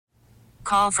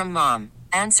call from mom.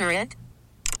 Answer it.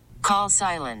 Call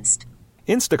silenced.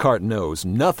 Instacart knows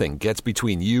nothing gets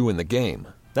between you and the game.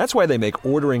 That's why they make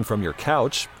ordering from your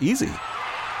couch easy.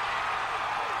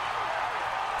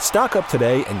 Stock up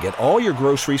today and get all your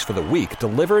groceries for the week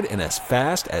delivered in as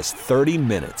fast as 30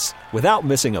 minutes without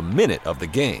missing a minute of the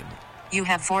game. You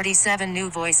have 47 new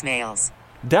voicemails.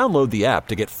 Download the app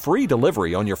to get free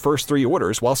delivery on your first 3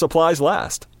 orders while supplies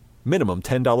last. Minimum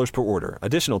 $10 per order.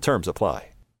 Additional terms apply.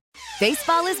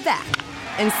 Baseball is back,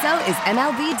 and so is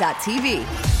MLB.tv.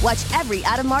 Watch every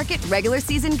out-of-market regular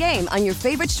season game on your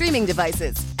favorite streaming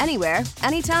devices, anywhere,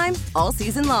 anytime, all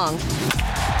season long.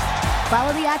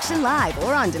 Follow the action live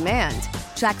or on demand.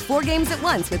 Track 4 games at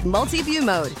once with multi-view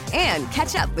mode and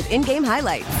catch up with in-game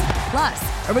highlights.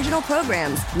 Plus, original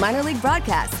programs, minor league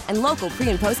broadcasts, and local pre-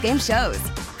 and post-game shows.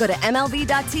 Go to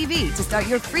MLB.tv to start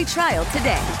your free trial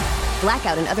today.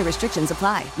 Blackout and other restrictions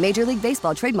apply. Major League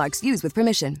Baseball trademarks used with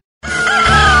permission.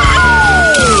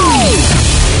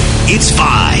 It's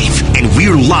 5, and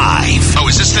we're live. Oh,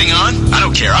 is this thing on? I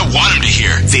don't care. I want him to hear.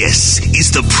 This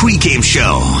is the pregame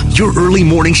show, your early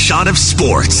morning shot of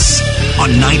sports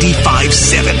on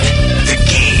 95.7 The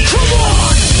Game. Come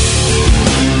on!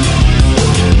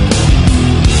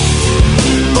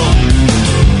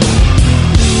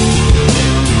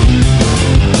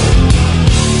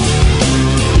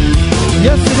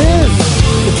 Yes, it is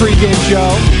the pregame show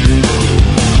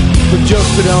with Joe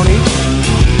Spadoni.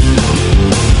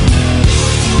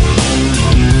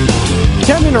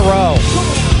 10 in a row.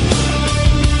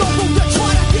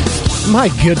 My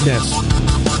goodness.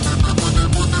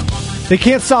 They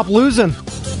can't stop losing.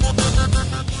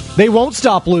 They won't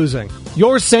stop losing.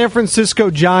 Your San Francisco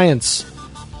Giants,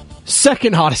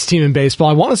 second hottest team in baseball.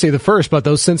 I want to say the first, but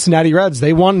those Cincinnati Reds,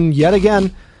 they won yet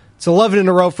again. It's 11 in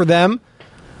a row for them.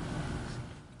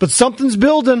 But something's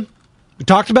building. We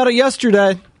talked about it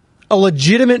yesterday. A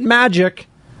legitimate magic.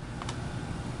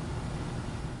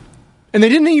 And they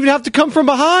didn't even have to come from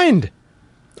behind.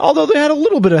 Although they had a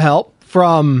little bit of help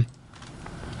from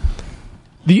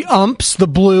the umps, the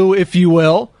blue, if you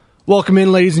will. Welcome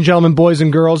in, ladies and gentlemen, boys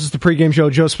and girls. It's the pregame show,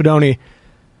 Joe Spadoni.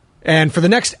 And for the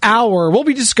next hour, we'll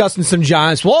be discussing some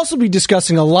Giants. We'll also be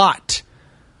discussing a lot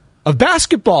of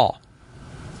basketball.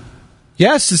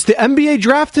 Yes, it's the NBA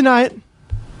draft tonight.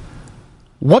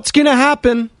 What's going to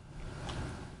happen?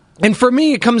 And for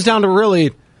me, it comes down to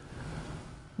really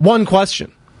one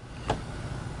question.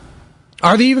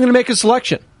 Are they even going to make a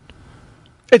selection?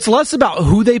 It's less about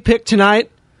who they pick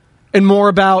tonight and more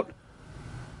about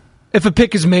if a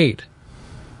pick is made.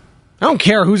 I don't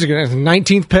care who's going to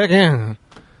 19th pick.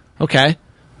 Okay.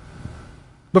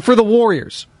 But for the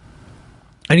Warriors,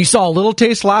 and you saw a little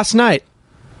taste last night,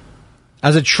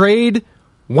 as a trade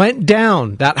went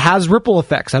down, that has ripple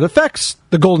effects. That affects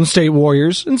the Golden State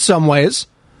Warriors in some ways.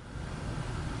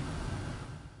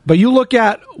 But you look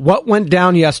at what went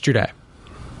down yesterday.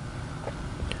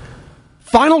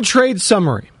 Final trade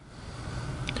summary.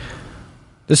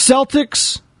 The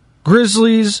Celtics,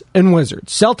 Grizzlies, and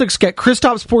Wizards. Celtics get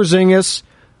Kristaps Porzingis,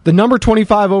 the number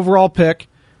 25 overall pick,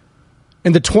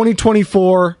 and the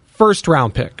 2024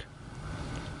 first-round pick.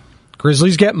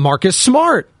 Grizzlies get Marcus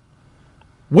Smart.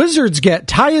 Wizards get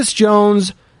Tyus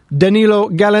Jones, Danilo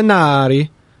Gallinari,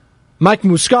 Mike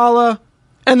Muscala,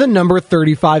 and the number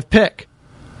 35 pick.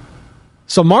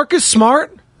 So Marcus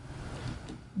Smart,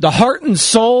 the heart and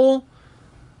soul,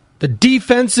 the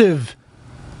defensive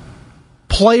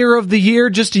player of the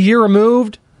year just a year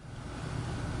removed,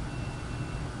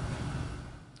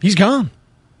 he's gone.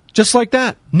 Just like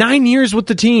that. 9 years with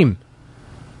the team.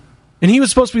 And he was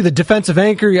supposed to be the defensive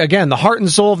anchor, again, the heart and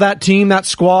soul of that team, that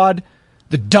squad.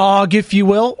 The dog, if you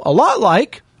will, a lot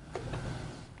like,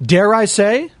 dare I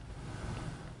say,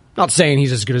 not saying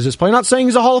he's as good as this player, not saying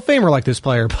he's a Hall of Famer like this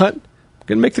player, but I'm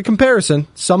going to make the comparison.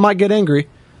 Some might get angry.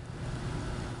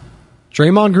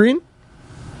 Draymond Green?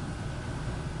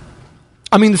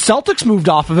 I mean, the Celtics moved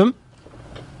off of him.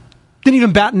 Didn't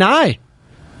even bat an eye.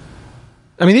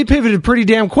 I mean, they pivoted pretty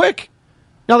damn quick.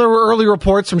 Now, there were early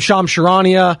reports from Shams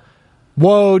Charania,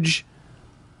 Woj.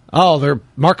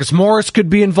 Marcus Morris could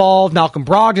be involved, Malcolm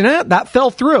Brogdon. That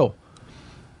fell through.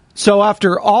 So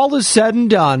after all is said and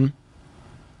done,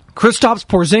 Kristaps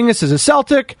Porzingis is a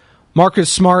Celtic,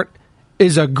 Marcus Smart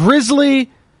is a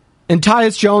Grizzly, and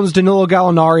Tyus Jones, Danilo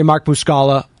Gallinari, Mark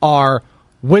Muscala are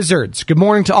Wizards. Good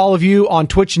morning to all of you on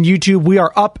Twitch and YouTube. We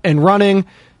are up and running.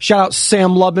 Shout out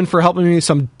Sam Lubman for helping me with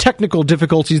some technical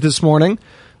difficulties this morning.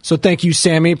 So thank you,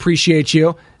 Sammy. Appreciate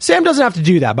you. Sam doesn't have to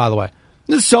do that, by the way.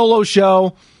 This is a solo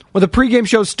show. When the pregame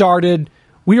show started,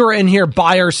 we were in here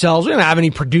by ourselves. We didn't have any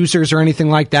producers or anything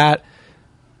like that.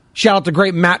 Shout out to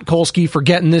great Matt Kolsky for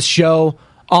getting this show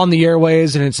on the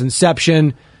airways in its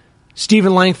inception.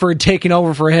 Stephen Langford taking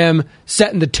over for him,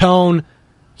 setting the tone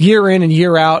year in and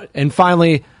year out. And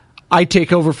finally, I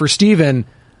take over for Stephen.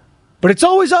 But it's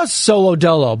always us solo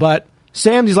dolo. But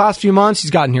Sam, these last few months,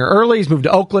 he's gotten here early. He's moved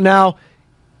to Oakland now.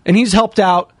 And he's helped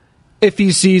out if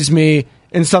he sees me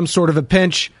in some sort of a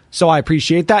pinch. So I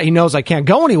appreciate that. He knows I can't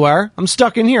go anywhere. I'm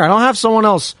stuck in here. I don't have someone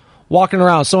else walking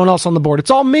around, someone else on the board. It's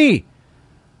all me.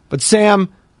 But Sam,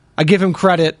 I give him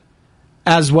credit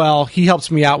as well. He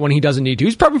helps me out when he doesn't need to.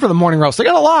 He's prepping for the morning roast. They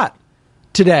got a lot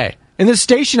today. And this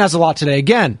station has a lot today.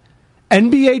 Again,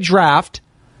 NBA draft,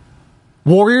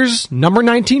 Warriors, number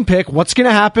 19 pick. What's going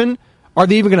to happen? Are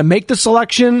they even going to make the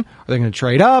selection? Are they going to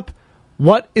trade up?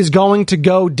 What is going to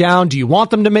go down? Do you want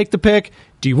them to make the pick?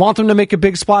 Do you want them to make a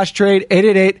big splash trade?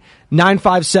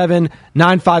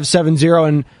 888-957-9570.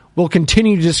 And we'll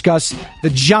continue to discuss the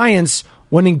Giants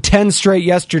winning 10 straight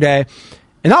yesterday.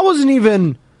 And that wasn't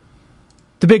even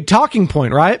the big talking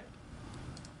point, right?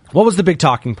 What was the big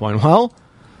talking point? Well,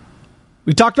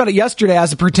 we talked about it yesterday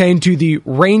as it pertained to the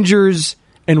Rangers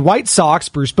and White Sox.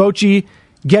 Bruce Bochy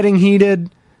getting heated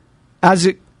as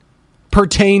it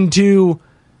pertained to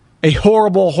a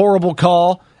horrible, horrible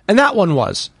call. And that one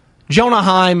was Jonah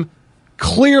Heim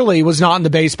clearly was not in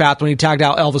the base path when he tagged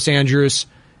out Elvis Andrus.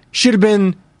 Should have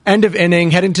been end of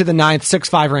inning, heading to the ninth,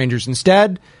 6-5 Rangers.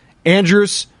 Instead,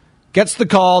 Andrus gets the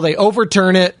call. They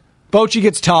overturn it. Bochy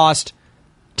gets tossed.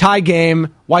 Tie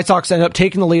game. White Sox end up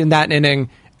taking the lead in that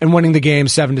inning and winning the game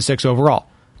 7-6 overall.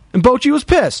 And Bochy was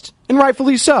pissed, and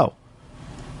rightfully so.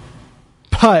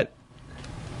 But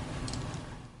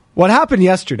what happened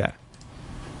yesterday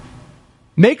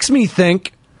makes me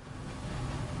think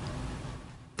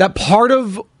that part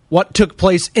of what took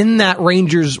place in that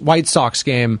Rangers-White Sox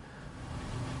game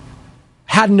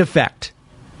had an effect.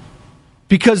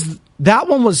 Because that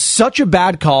one was such a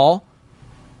bad call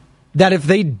that if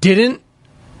they didn't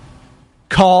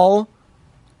call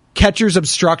catcher's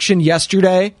obstruction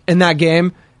yesterday in that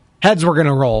game, heads were going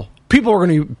to roll. People were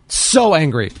going to be so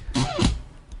angry.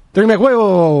 They're going to be like,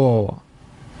 whoa.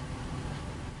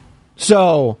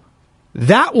 So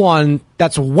that one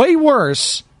that's way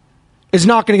worse is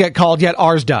not going to get called, yet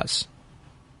ours does.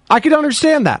 I could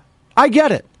understand that. I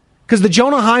get it. Because the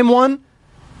Jonah Heim one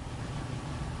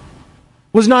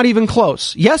was not even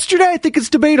close. Yesterday, I think it's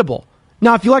debatable.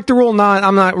 Now, if you like the rule,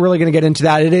 I'm not really going to get into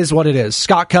that. It is what it is.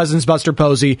 Scott Cousins, Buster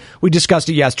Posey, we discussed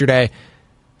it yesterday.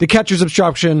 The catcher's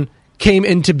obstruction came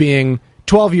into being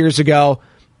 12 years ago.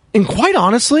 And quite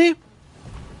honestly,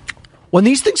 when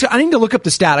these things, I need to look up the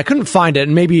stat. I couldn't find it.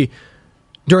 And maybe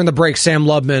during the break, Sam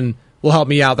Lubman will help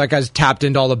me out. That guy's tapped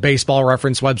into all the baseball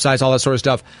reference websites, all that sort of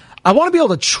stuff. I want to be able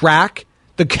to track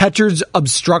the catcher's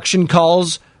obstruction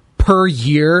calls per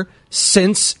year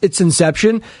since its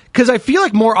inception, because I feel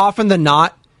like more often than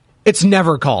not, it's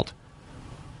never called.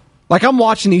 Like, I'm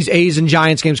watching these A's and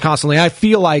Giants games constantly, and I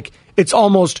feel like it's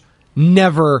almost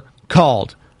never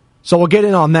called. So we'll get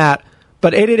in on that.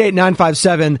 But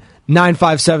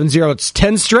 888-957-9570. It's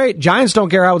 10 straight. Giants don't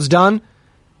care how it's done.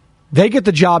 They get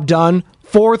the job done.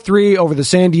 4-3 over the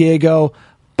San Diego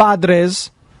Padres.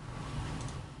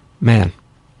 Man,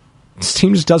 this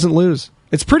team just doesn't lose.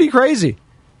 It's pretty crazy.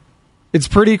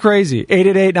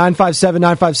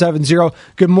 888-957-9570.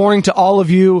 Good morning to all of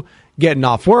you getting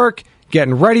off work,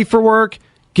 getting ready for work,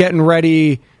 getting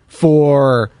ready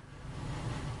for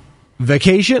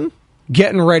vacation,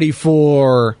 getting ready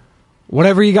for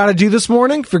whatever you got to do this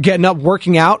morning. For getting up,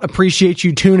 working out. Appreciate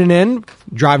you tuning in,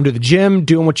 driving to the gym,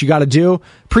 doing what you got to do.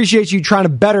 Appreciate you trying to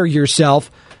better yourself.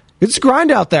 It's a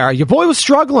grind out there. Your boy was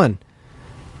struggling.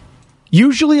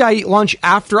 Usually I eat lunch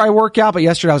after I work out, but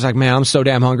yesterday I was like, man, I'm so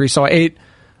damn hungry. So I ate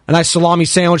a nice salami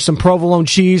sandwich, some provolone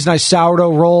cheese, nice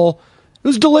sourdough roll. It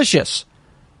was delicious.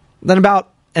 Then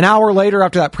about an hour later,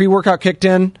 after that pre-workout kicked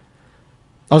in,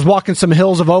 I was walking some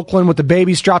hills of Oakland with the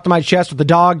baby strapped to my chest with the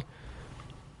dog.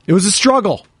 It was a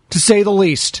struggle, to say the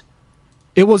least.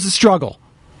 It was a struggle.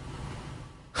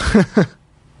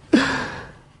 But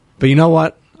you know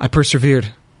what? I persevered.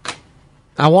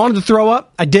 I wanted to throw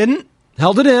up. I didn't.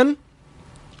 Held it in.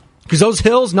 Because those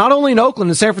hills, not only in Oakland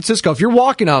and San Francisco, if you're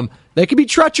walking them, they can be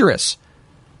treacherous.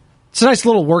 It's a nice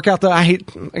little workout, though. I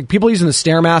hate people using the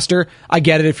Stairmaster. I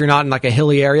get it if you're not in like a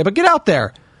hilly area, but get out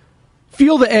there.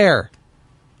 Feel the air.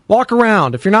 Walk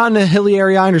around. If you're not in a hilly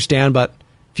area, I understand, but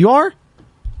if you are,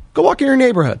 go walk in your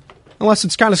neighborhood. Unless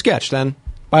it's kind of sketch, then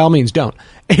by all means, don't.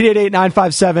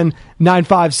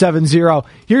 888-957-9570.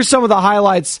 Here's some of the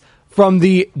highlights from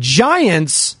the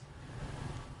Giants.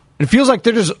 It feels like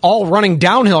they're just all running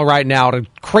downhill right now at a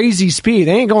crazy speed.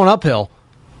 They ain't going uphill.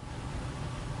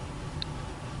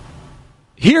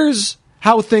 Here's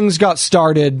how things got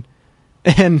started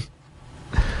And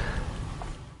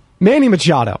Manny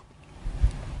Machado.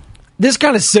 This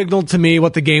kind of signaled to me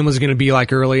what the game was going to be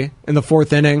like early in the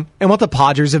fourth inning and what the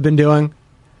Padres have been doing.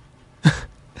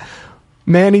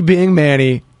 Manny being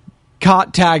Manny,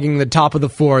 caught tagging the top of the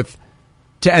fourth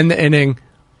to end the inning.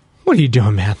 What are you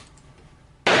doing, man?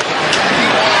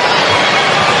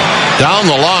 Down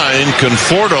the line,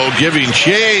 Conforto giving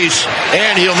chase,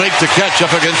 and he'll make the catch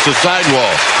up against the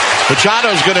sidewall.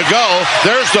 Machado's going to go.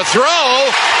 There's the throw,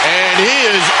 and he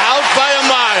is out by a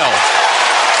mile.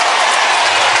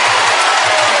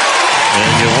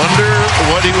 And you wonder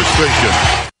what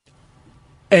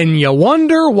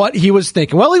he was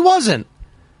thinking. Well, he wasn't,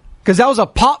 because that was a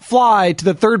pop fly to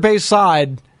the third base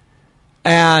side,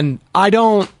 and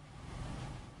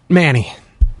Manny.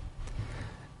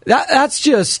 That's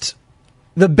just...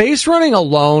 The base running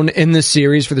alone in this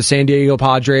series for the San Diego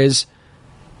Padres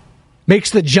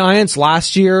makes the Giants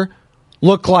last year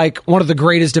look like one of the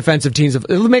greatest defensive teams. It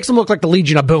makes them look like the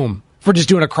Legion of Boom for just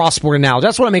doing a cross-sport analogy.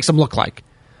 That's what it makes them look like.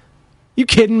 You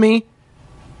kidding me?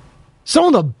 Some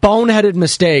of the boneheaded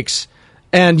mistakes,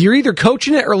 and you're either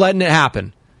coaching it or letting it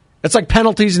happen. It's like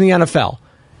penalties in the NFL.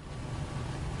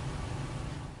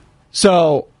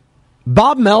 So,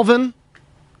 Bob Melvin,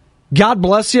 God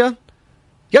bless you.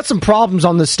 You got some problems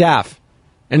on the staff.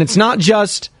 And it's not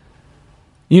just,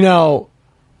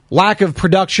 lack of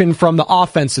production from the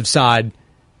offensive side.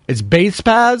 It's base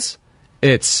paths,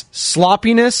 it's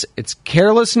sloppiness, it's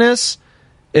carelessness,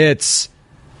 it's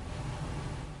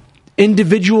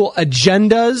individual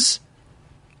agendas.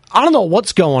 I don't know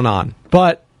what's going on,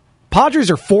 but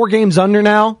Padres are 4 games under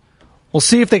now. We'll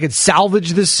see if they could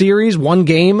salvage this series. 1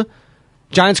 game.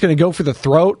 Giants going to go for the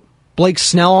throat. Blake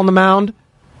Snell on the mound.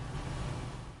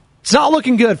 It's not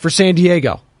looking good for San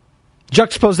Diego.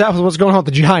 Juxtapose that with what's going on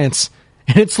with the Giants,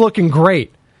 and it's looking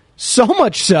great. So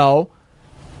much so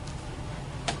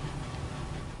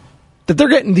that they're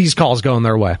getting these calls going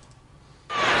their way.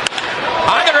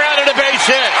 On the ground and a base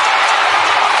hit.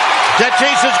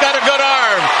 Tatis has got a good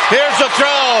arm. Here's the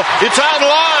throw. It's on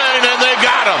line, and they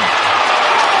got him.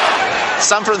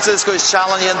 San Francisco is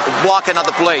challenging, blocking at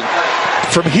the plate.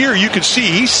 From here, you can see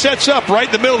he sets up right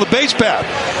in the middle of the base path.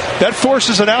 That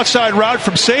forces an outside route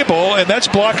from Sable, and that's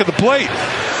blocking the plate.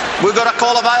 We're going to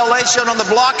call a violation on the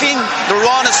blocking. The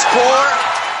run is score.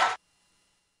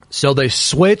 So they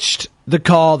switched the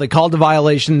call. They called the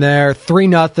violation there.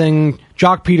 3-0.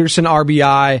 Jock Peterson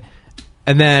RBI.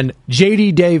 And then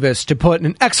J.D. Davis to put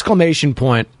an exclamation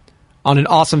point on an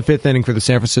awesome 5th inning for the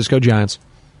San Francisco Giants.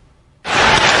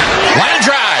 Line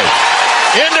drive.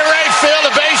 Into right field,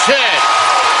 a base hit.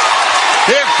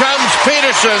 Here comes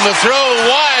Peterson. The throw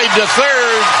wide to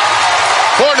third.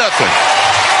 4-0.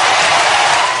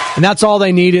 And that's all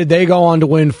they needed. They go on to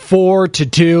win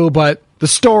 4-2. But the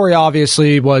story,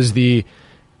 obviously, was the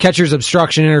catcher's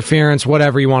obstruction, interference,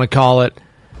 whatever you want to call it.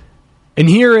 And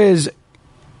here is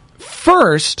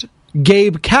first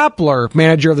Gabe Kapler,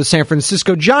 manager of the San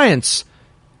Francisco Giants,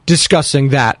 discussing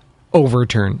that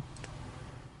overturn.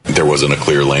 There wasn't a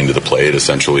clear lane to the plate.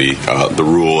 Essentially, the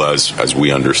rule, as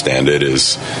we understand it,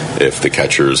 is if the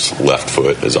catcher's left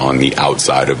foot is on the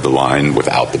outside of the line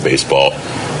without the baseball,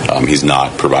 he's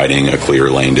not providing a clear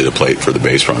lane to the plate for the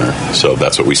base runner. So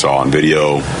that's what we saw on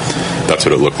video. That's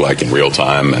what it looked like in real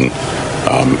time, and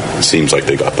it seems like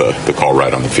they got the call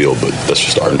right on the field, but that's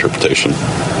just our interpretation.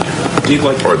 Do you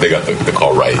like, or they got the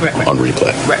call right on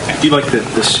replay. Right. Do you like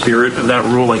the spirit of that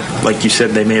rule? Like you said,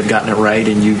 they may have gotten it right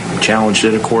and you challenged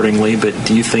it accordingly, but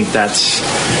do you think that's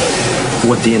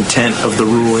what the intent of the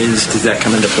rule is? Does that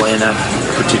come into play in that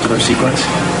particular sequence?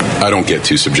 I don't get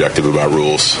too subjective about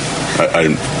rules.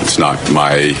 It's not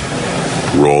my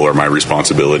role or my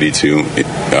responsibility to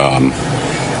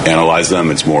analyze them.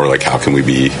 It's more like, how can we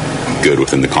be good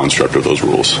within the construct of those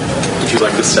rules? Did you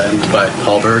like the send by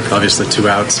Hallberg? Obviously 2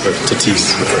 outs, but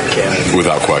Tatis with a cannon.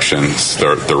 Without question, it's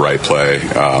the right play.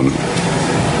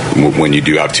 When you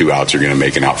do have 2 outs, you're going to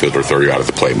make an outfielder throw you out of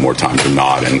the plate more times than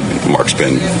not, and Mark's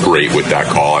been great with that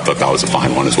call. I thought that was a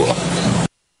fine one as well.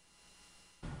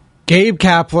 Gabe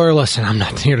Kapler, listen, I'm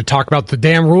not here to talk about the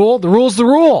damn rule. The rule's the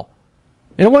rule.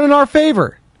 And it went in our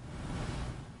favor.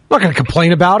 I'm not going to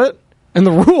complain about it. And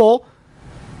the rule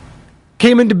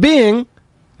came into being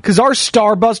because our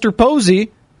starbuster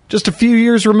Posey, just a few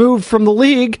years removed from the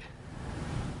league,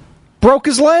 broke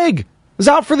his leg. Was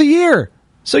out for the year.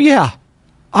 So yeah,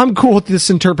 I'm cool with this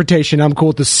interpretation. I'm cool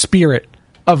with the spirit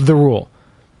of the rule.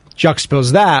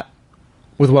 Juxtapose that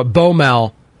with what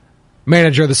Bomel,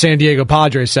 manager of the San Diego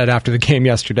Padres, said after the game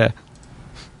yesterday.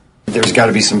 There's got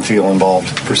to be some feel involved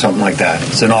for something like that.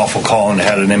 It's an awful call and it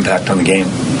had an impact on the game.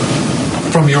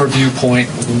 from your viewpoint,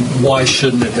 why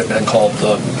shouldn't it have been called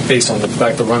based on the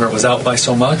fact the runner was out by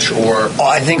so much? Or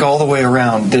I think all the way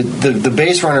around. The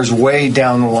base runner's way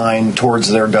down the line towards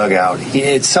their dugout.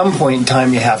 At some point in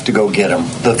time, you have to go get him.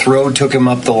 The throw took him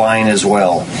up the line as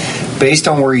well. Based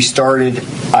on where he started,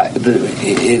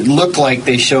 it looked like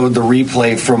they showed the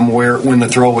replay from when the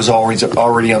throw was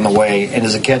already on the way. And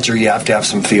as a catcher, you have to have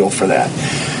some feel for that.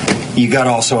 You got to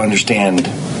also understand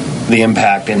the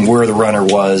impact and where the runner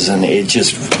was, and it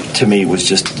just, to me, was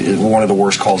just one of the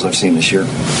worst calls I've seen this year.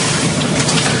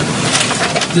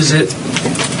 Is it,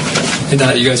 and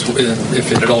that you guys,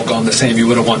 if it had all gone the same, you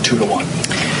would have won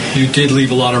 2-1. You did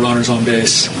leave a lot of runners on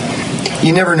base.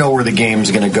 You never know where the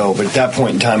game's going to go, but at that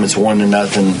point in time, it's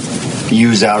 1-0.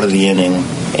 Use out of the inning,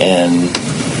 and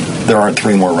there aren't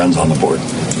 3 more runs on the board.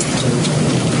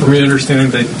 From my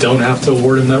understanding, they don't have to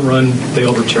award him that run. They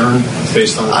overturn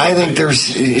based on. I think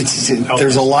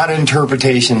there's a lot of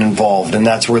interpretation involved, and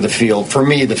that's where the field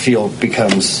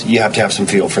becomes. You have to have some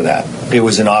feel for that. It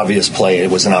was an obvious play.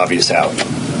 It was an obvious out.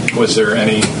 Was there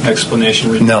any explanation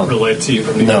related to you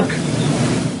from New York?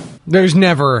 There's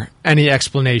never any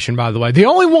explanation, by the way. The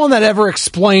only one that ever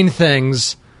explained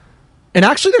things, and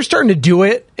actually they're starting to do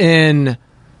it in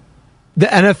the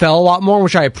NFL a lot more,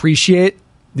 which I appreciate.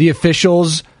 The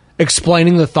officials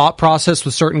explaining the thought process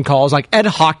with certain calls. Like Ed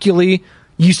Hockley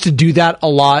used to do that a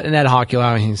lot, and Ed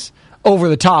Hockley, he's over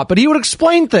the top, but he would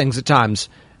explain things at times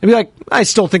and be like, I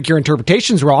still think your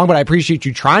interpretation's wrong, but I appreciate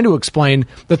you trying to explain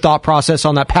the thought process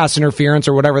on that pass interference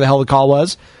or whatever the hell the call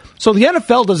was. So the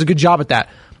NFL does a good job at that.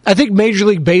 I think Major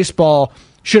League Baseball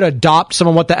should adopt some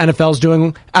of what the NFL is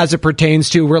doing as it pertains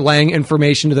to relaying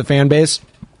information to the fan base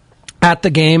at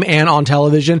the game and on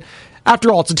television.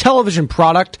 After all, it's a television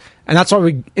product, and that's why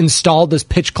we installed this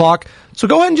pitch clock. So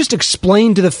go ahead and just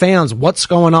explain to the fans what's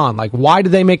going on. Like, why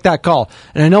did they make that call?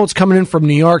 And I know it's coming in from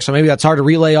New York, so maybe that's hard to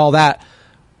relay all that.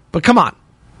 But come on.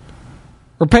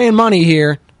 We're paying money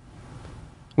here.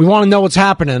 We want to know what's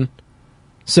happening.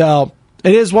 So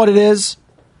it is what it is.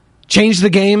 Changed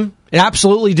the game. It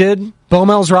absolutely did.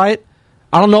 Bomel's right.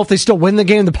 I don't know if they still win the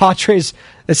game. The Padres,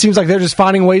 it seems like they're just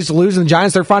finding ways to lose, and the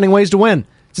Giants, they're finding ways to win.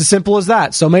 It's as simple as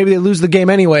that. So maybe they lose the game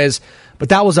anyways, but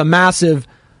that was a massive,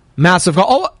 massive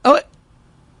call.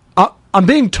 I'm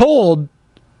being told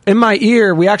in my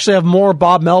ear we actually have more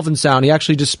Bob Melvin sound. He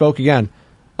actually just spoke again.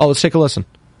 Let's take a listen.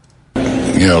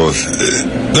 You know,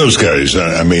 those guys,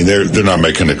 I mean, they're not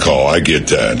making a call. I get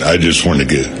that. I just want to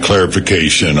get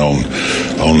clarification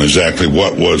on exactly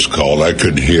what was called. I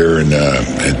couldn't hear,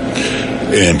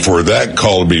 and for that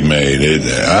call to be made,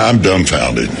 I'm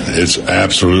dumbfounded. It's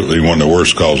absolutely one of the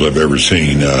worst calls I've ever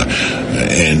seen,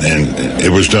 and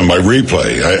it was done by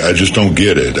replay. I just don't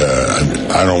get it.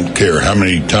 I don't care how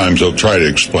many times they'll try to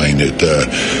explain it.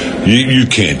 You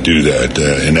can't do that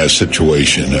in that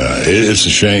situation. It's a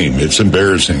shame. It's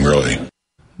embarrassing, really.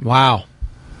 Wow.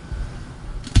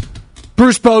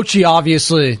 Bruce Bochy,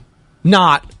 obviously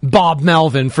not Bob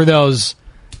Melvin, for those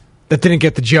that didn't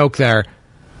get the joke there.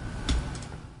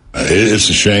 It's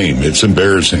a shame. It's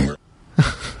embarrassing.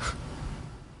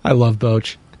 I love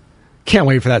Boch. Can't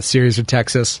wait for that series with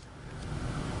Texas.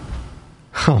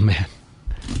 Oh, man.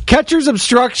 Catcher's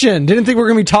obstruction. Didn't think we were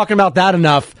going to be talking about that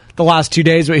enough the last 2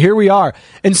 days, but here we are.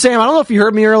 And Sam, I don't know if you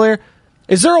heard me earlier.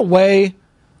 Is there a way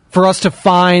for us to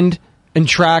find and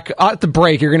track, at the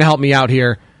break, you're going to help me out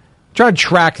here, try to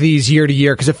track these year to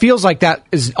year, because it feels like that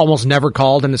is almost never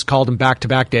called, and it's called in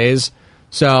back-to-back days.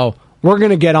 So we're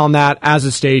going to get on that as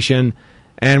a station,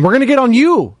 and we're going to get on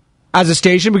you as a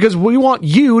station because we want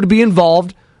you to be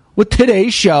involved with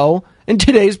today's show and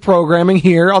today's programming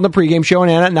here on the pregame show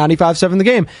and at 95.7 The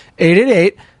Game.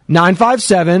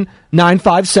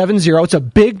 888-957-9570. It's a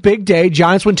big, big day.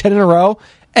 Giants win 10 in a row.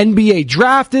 NBA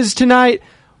draft is tonight.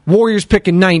 Warriors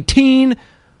picking 19.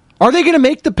 Are they going to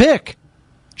make the pick?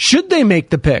 Should they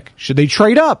make the pick? Should they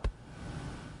trade up?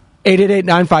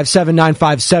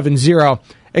 888-957-9570.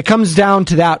 It comes down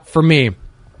to that for me.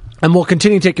 And we'll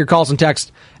continue to take your calls and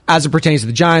texts as it pertains to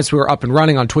the Giants. We are up and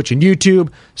running on Twitch and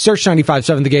YouTube. Search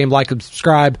 95.7 The Game, like and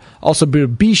subscribe. Also,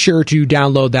 be sure to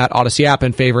download that Odyssey app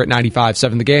and favorite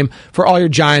 95.7 The Game for all your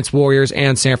Giants, Warriors,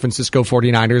 and San Francisco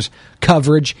 49ers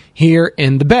coverage here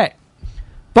in the Bay.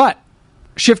 But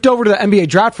shift over to the NBA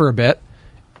draft for a bit,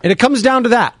 and it comes down to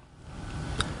that.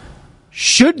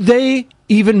 Should they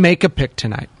even make a pick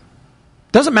tonight?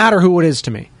 Doesn't matter who it is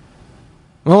to me.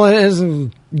 Well, it is a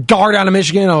guard out of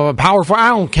Michigan or a power forward. I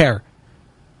don't care.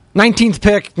 19th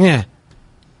pick,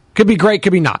 could be great,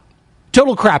 could be not.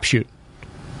 Total crapshoot.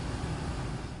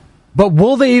 But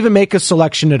will they even make a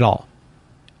selection at all?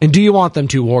 And do you want them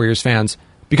to, Warriors fans?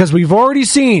 Because we've already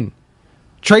seen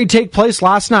trade take place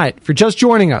last night. If you're just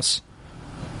joining us,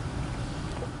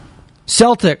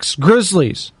 Celtics,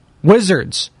 Grizzlies,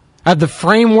 Wizards have the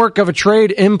framework of a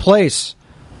trade in place.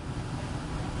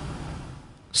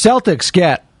 Celtics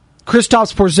get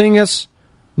Kristaps Porzingis,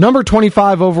 number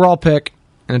 25 overall pick,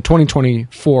 and a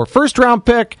 2024 first-round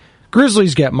pick.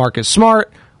 Grizzlies get Marcus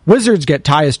Smart. Wizards get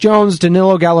Tyus Jones,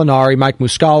 Danilo Gallinari, Mike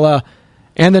Muscala,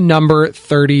 and the number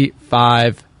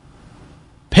 35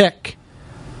 pick.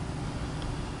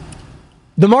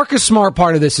 The Marcus Smart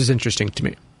part of this is interesting to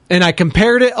me. And I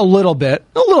compared it a little bit.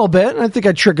 I think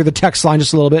I triggered the text line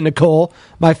just a little bit. Nicole,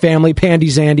 my family, Pandy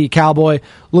Zandy, Cowboy,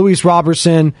 Luis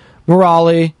Robertson,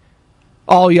 Morali,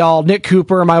 all y'all, Nick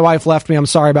Cooper, my wife left me. I'm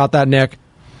sorry about that, Nick.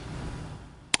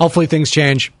 Hopefully things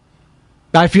change.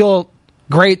 I feel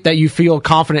great that you feel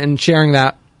confident in sharing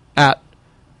that at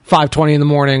 5:20 in the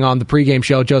morning on the pregame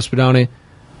show, Joe Spadoni.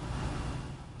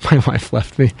 My wife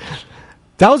left me.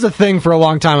 That was a thing for a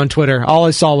long time on Twitter. All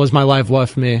I saw was my wife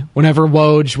left me. Whenever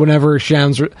Woj, whenever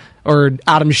Shams or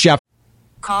Adam Schefter.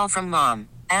 Call from mom.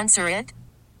 Answer it.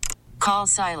 Call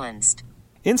silenced.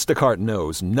 Instacart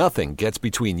knows nothing gets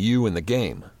between you and the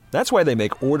game. That's why they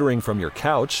make ordering from your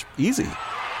couch easy.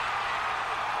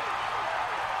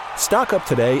 Stock up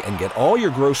today and get all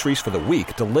your groceries for the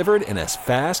week delivered in as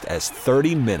fast as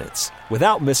 30 minutes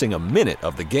without missing a minute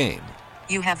of the game.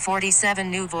 You have 47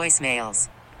 new voicemails.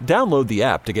 Download the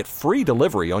app to get free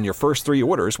delivery on your first 3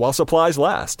 orders while supplies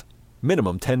last.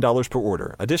 Minimum $10 per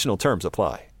order. Additional terms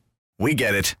apply. We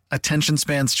get it. Attention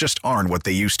spans just aren't what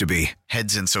they used to be.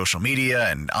 Heads in social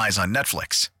media and eyes on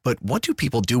Netflix. But what do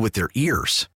people do with their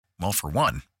ears? Well, for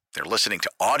one, they're listening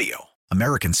to audio.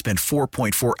 Americans spend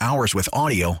 4.4 hours with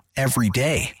audio every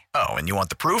day. Oh, and you want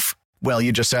the proof? Well,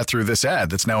 you just sat through this ad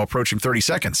that's now approaching 30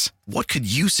 seconds. What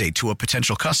could you say to a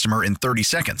potential customer in 30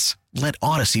 seconds? Let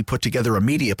Odyssey put together a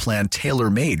media plan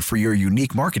tailor-made for your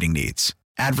unique marketing needs.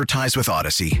 Advertise with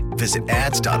Odyssey. Visit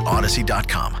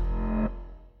ads.odyssey.com.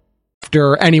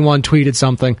 After anyone tweeted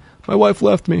something, my wife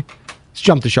left me. Let's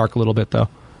jump the shark a little bit, though.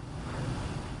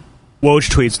 Woj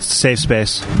tweets, safe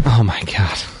space. Oh, my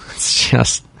God. It's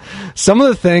just... some of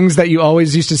the things that you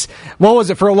always used to... what was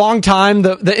it? For a long time,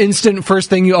 the instant first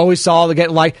thing you always saw to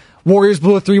get, like, Warriors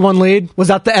blew a 3-1 lead? Was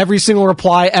that the every single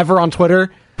reply ever on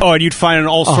Twitter? Oh, and you'd find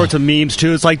all sorts of memes,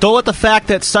 too. It's like, don't let the fact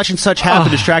that such and such happened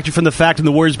distract you from the fact that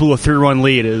the Warriors blew a 3-1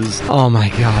 lead. Oh, my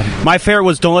God. My favorite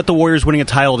was, don't let the Warriors winning a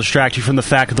title distract you from the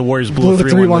fact that the Warriors blew a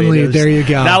 3-1 lead. There you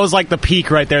go. That was like the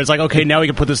peak right there. It's like, okay, now we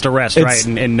can put this to rest, right?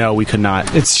 And no, we could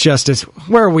not. It's just,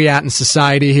 where are we at in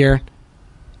society here?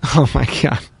 Oh, my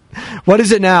God. What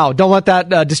is it now? Don't let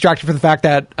that distract you from the fact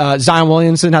that Zion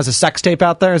Williamson has a sex tape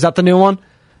out there. Is that the new one?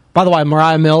 By the way,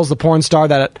 Mariah Mills, the porn star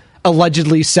that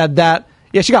allegedly said that,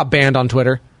 yeah, she got banned on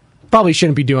Twitter. Probably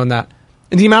shouldn't be doing that.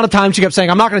 And the amount of time she kept saying,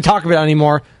 I'm not going to talk about it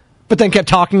anymore, but then kept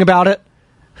talking about it.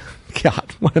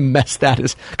 God, what a mess that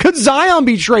is. Could Zion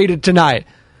be traded tonight?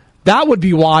 That would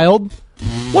be wild.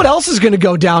 What else is going to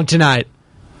go down tonight?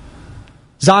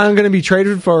 Zion going to be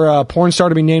traded for a porn star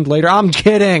to be named later? I'm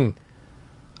kidding.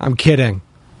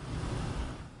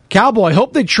 Cowboy,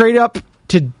 hope they trade up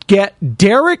to get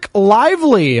Derek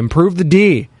Lively, improve the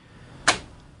D.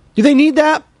 Do they need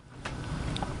that?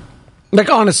 Like,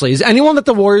 honestly, is anyone that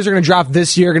the Warriors are going to draft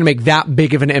this year going to make that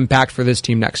big of an impact for this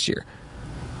team next year?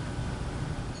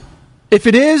 If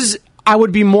it is, I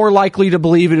would be more likely to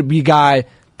believe it would be a guy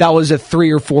that was a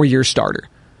 3 or 4 year starter.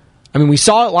 I mean, we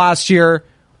saw it last year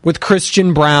with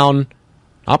Christian Braun,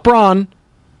 not Braun,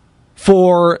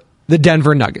 for the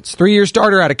Denver Nuggets. 3-year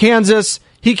starter out of Kansas.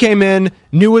 He came in,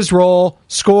 knew his role,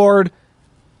 scored,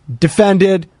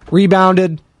 defended,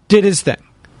 rebounded, did his thing.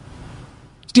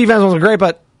 His defense wasn't great,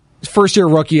 but first-year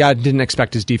rookie, I didn't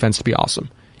expect his defense to be awesome.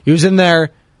 He was in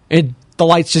there, and the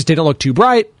lights just didn't look too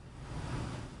bright.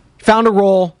 Found a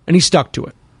role, and he stuck to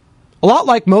it. A lot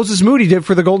like Moses Moody did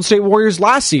for the Golden State Warriors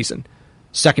last season.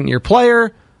 Second-year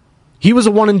player. He was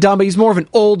a one-and-done, but he's more of an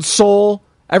old soul.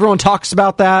 Everyone talks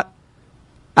about that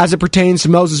as it pertains to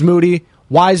Moses Moody.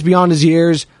 Wise beyond his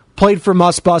years. Played for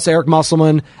Bus Eric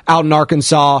Musselman out in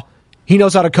Arkansas. He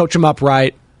knows how to coach him up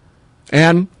right.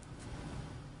 And,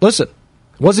 listen,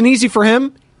 it wasn't easy for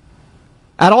him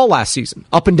at all last season.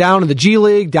 Up and down in the G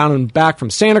League, down and back from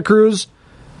Santa Cruz.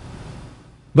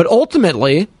 But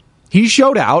ultimately, he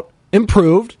showed out,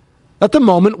 improved, that the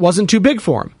moment wasn't too big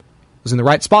for him. Was in the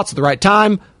right spots at the right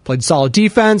time, played solid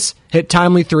defense, hit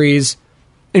timely threes,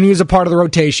 and he was a part of the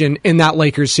rotation in that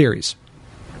Lakers series.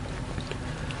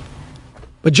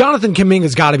 But Jonathan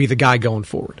Kuminga's got to be the guy going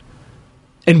forward.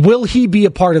 And will he be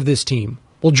a part of this team?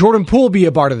 Will Jordan Poole be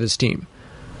a part of this team?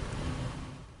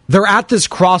 They're at this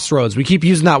crossroads. We keep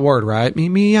using that word, right? Meet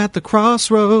me at the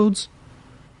crossroads.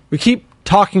 We keep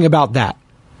talking about that.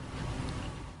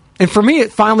 And for me,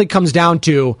 it finally comes down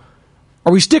to,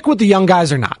 are we stick with the young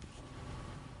guys or not?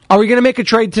 Are we going to make a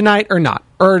trade tonight or not?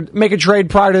 Or make a trade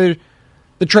prior to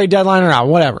the trade deadline or not?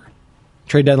 Whatever.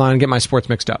 Trade deadline, get my sports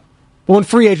mixed up. But when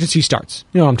free agency starts,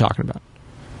 you know what I'm talking about.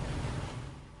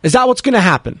 Is that what's going to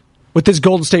happen with this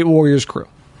Golden State Warriors crew?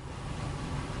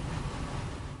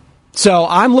 So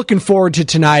I'm looking forward to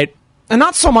tonight, and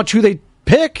not so much who they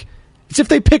pick, it's if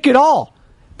they pick it all.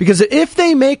 Because if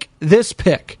they make this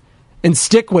pick and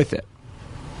stick with it,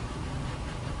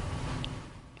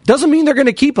 doesn't mean they're going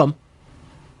to keep him.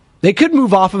 They could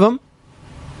move off of him.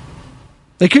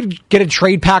 They could get a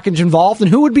trade package involved, and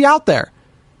who would be out there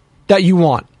that you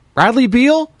want? Bradley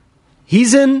Beal?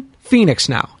 He's in Phoenix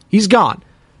now. He's gone.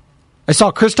 I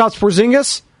saw Kristaps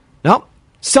Porzingis. Nope.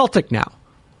 Celtic now.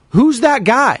 Who's that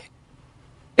guy?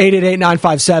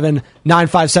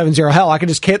 888-957-9570. Hell, I could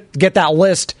just get that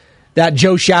list that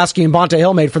Joe Shasky and Bonta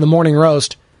Hill made for the morning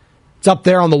roast. It's up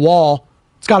there on the wall.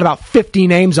 It's got about 50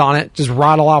 names on it. Just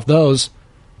rattle off those.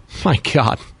 My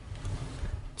God.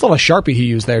 It's a lot of Sharpie he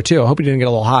used there, too. I hope he didn't get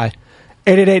a little high.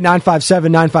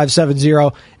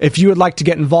 888-957-9570. If you would like to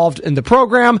get involved in the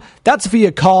program, that's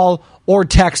via call or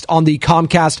text on the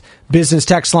Comcast business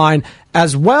text line,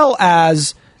 as well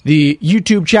as the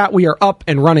YouTube chat. We are up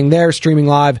and running there, streaming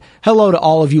live. Hello to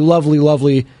all of you lovely,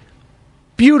 lovely,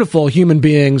 beautiful human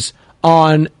beings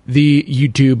on the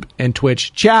YouTube and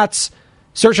Twitch chats.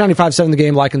 Search 95.7 The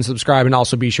Game, like and subscribe, and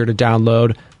also be sure to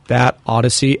download that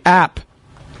Odyssey app.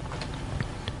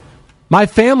 My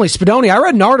family, Spadoni, I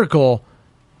read an article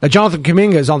that Jonathan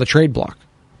Kuminga is on the trade block.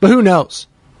 But who knows?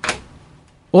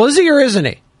 Well, is he or isn't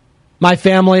he? My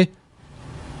family,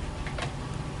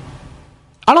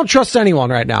 I don't trust anyone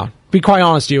right now, to be quite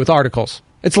honest with you, with articles.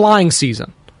 It's lying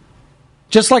season.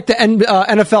 Just like the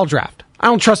NFL draft. I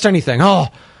don't trust anything. Oh,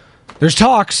 there's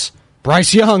talks.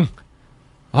 Bryce Young.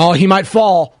 Oh, he might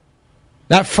fall.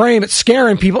 That frame, it's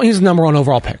scaring people. He's the number 1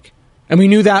 overall pick. And we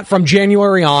knew that from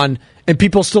January on, and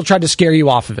people still tried to scare you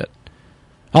off of it.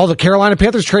 Oh, the Carolina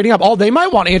Panthers trading up. Oh, they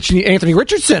might want Anthony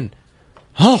Richardson.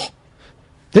 Oh,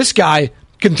 this guy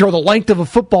can throw the length of a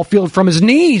football field from his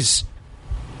knees.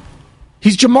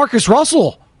 He's Jamarcus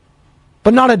Russell,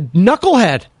 but not a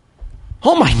knucklehead.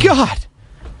 Oh, my God.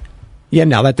 Yeah,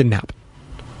 no, that didn't happen.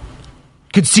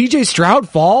 Could C.J. Stroud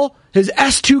fall? His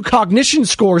S2 cognition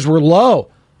scores were low.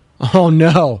 Oh,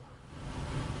 no.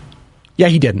 Yeah,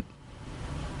 he didn't.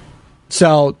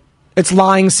 So, it's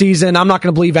lying season. I'm not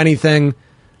going to believe anything.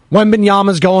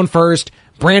 Wembanyama's going first.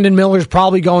 Brandon Miller's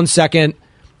probably going second.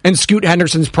 And Scoot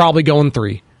Henderson's probably going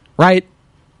 3. Right?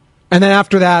 And then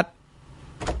after that,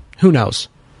 who knows?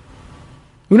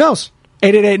 Who knows?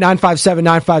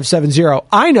 888-957-9570.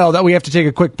 I know that we have to take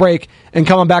a quick break, and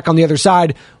coming back on the other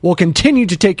side, we'll continue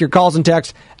to take your calls and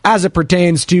texts as it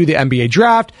pertains to the NBA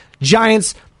draft.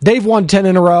 Giants, they've won 10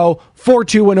 in a row.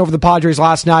 4-2 win over the Padres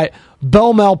last night.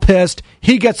 Belmel pissed.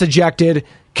 He gets ejected.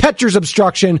 Catcher's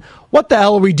obstruction. What the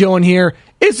hell are we doing here?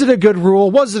 Is it a good rule?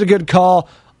 Was it a good call?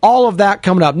 All of that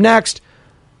coming up next.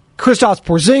 Kristaps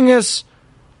Porzingis,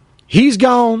 he's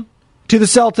gone to the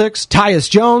Celtics. Tyus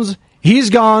Jones, he's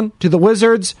gone to the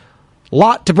Wizards.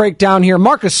 Lot to break down here.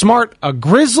 Marcus Smart, a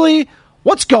Grizzly.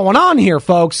 What's going on here,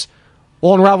 folks?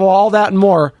 We'll unravel all that and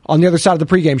more on the other side of the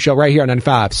pregame show right here on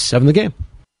 95.7 The Game.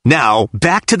 Now,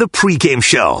 back to the pregame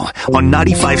show on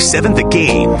 95.7 The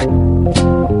Game.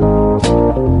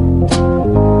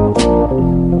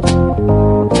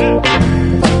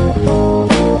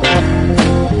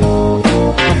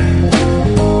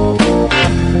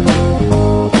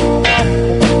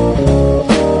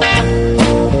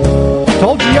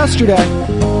 Yesterday,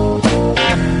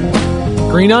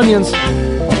 green onions.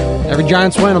 Every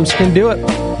Giants win, I'm just going to do it.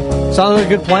 Sounded like a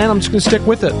good plan. I'm just going to stick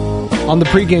with it. On the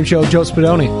pregame show, Joe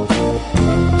Spadoni.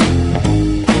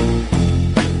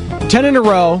 10 in a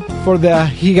row for the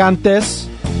Gigantes.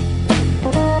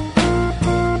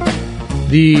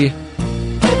 The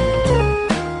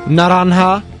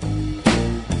Naranja.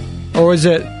 Or is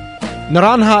it...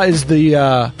 Naranja is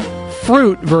the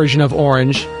fruit version of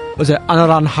orange. Was it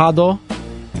anaranjado?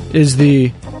 Is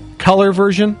the color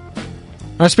version.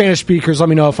 Our Spanish speakers, let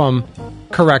me know if I'm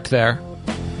correct there.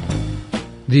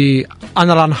 The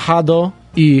anaranjado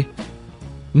y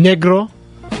negro.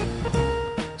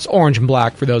 It's orange and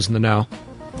black for those in the know.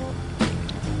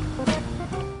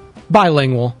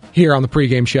 Bilingual here on the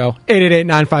pregame show.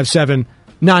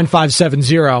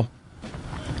 888-957-9570.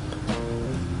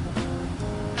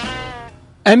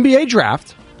 NBA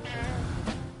draft.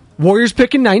 Warriors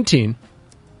picking 19.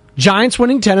 Giants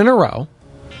winning 10 in a row.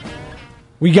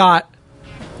 We got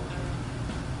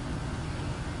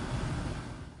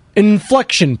An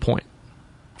inflection point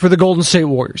for the Golden State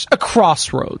Warriors. A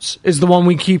crossroads is the one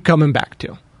we keep coming back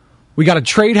to. We got a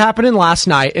trade happening last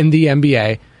night in the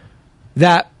NBA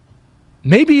that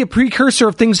may be a precursor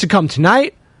of things to come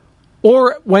tonight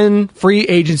or when free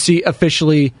agency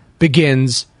officially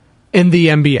begins in the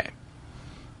NBA.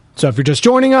 So if you're just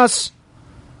joining us,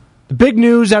 the big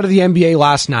news out of the NBA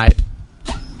last night: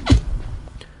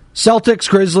 Celtics,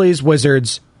 Grizzlies,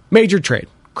 Wizards, major trade.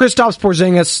 Kristaps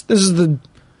Porzingis, this is the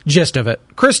gist of it.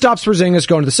 Kristaps Porzingis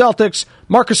going to the Celtics,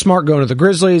 Marcus Smart going to the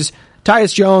Grizzlies,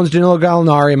 Tyus Jones, Danilo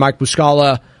Gallinari, and Mike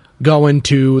Muscala going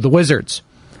to the Wizards.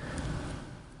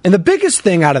 And the biggest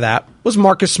thing out of that was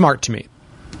Marcus Smart to me.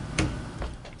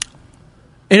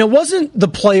 And it wasn't the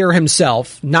player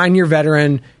himself, 9-year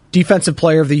veteran, defensive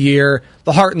player of the year,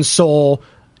 the heart and soul,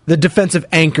 the defensive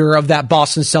anchor of that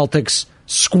Boston Celtics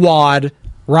squad,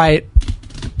 right?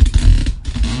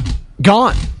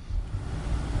 Gone.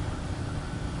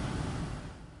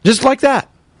 Just like that.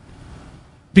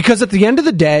 Because at the end of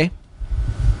the day,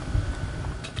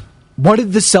 what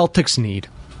did the Celtics need?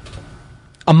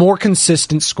 A more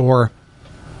consistent scorer.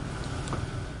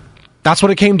 That's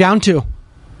what it came down to.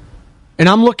 And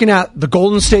I'm looking at the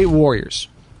Golden State Warriors,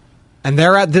 and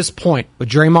they're at this point with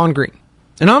Draymond Green.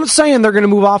 And I'm not saying they're going to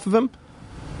move off of him.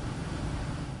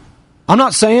 I'm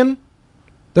not saying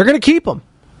they're going to keep him.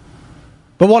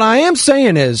 But what I am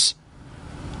saying is,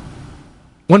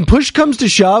 when push comes to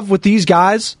shove with these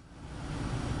guys,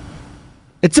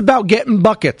 it's about getting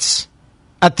buckets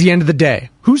at the end of the day.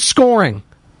 Who's scoring?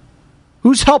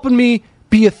 Who's helping me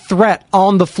be a threat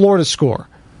on the floor to score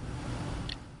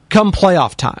come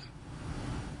playoff time?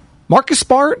 Marcus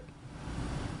Smart?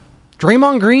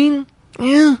 Draymond Green?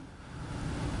 Yeah.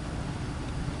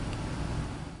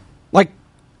 Like,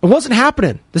 it wasn't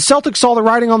happening. The Celtics saw the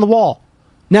writing on the wall.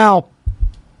 Now,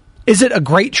 is it a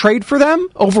great trade for them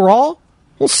overall?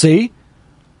 We'll see.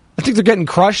 I think they're getting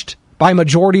crushed by a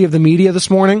majority of the media this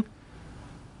morning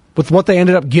with what they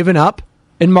ended up giving up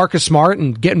in Marcus Smart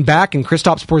and getting back in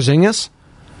Kristaps Porzingis.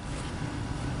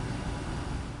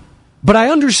 But I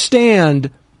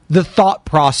understand the thought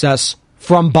process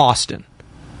from Boston.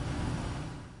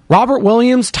 Robert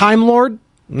Williams, Time Lord,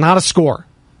 not a scorer.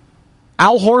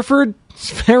 Al Horford,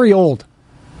 he's very old.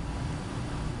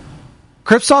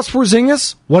 Kristaps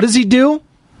Porzingis, what does he do?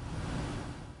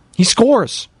 He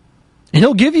scores. And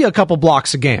he'll give you a couple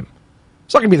blocks a game.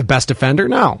 He's not going to be the best defender,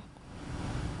 no.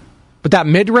 But that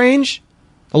mid-range,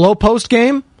 a low post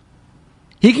game,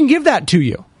 he can give that to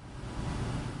you.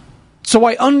 So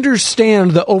I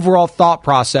understand the overall thought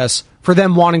process for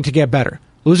them wanting to get better.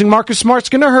 Losing Marcus Smart's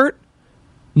going to hurt,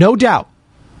 no doubt.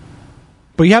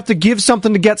 But you have to give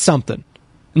something to get something.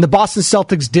 And the Boston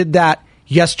Celtics did that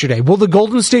yesterday. Will the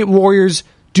Golden State Warriors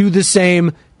do the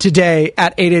same today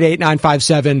at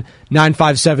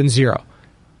 888-957-9570?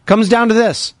 Comes down to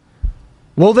this.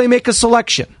 Will they make a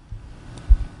selection?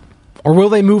 Or will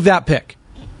they move that pick?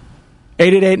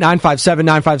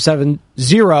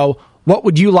 888-957-9570. What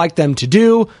would you like them to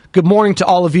do? Good morning to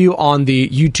all of you on the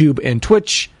YouTube and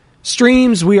Twitch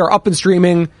streams. We are up and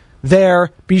streaming there.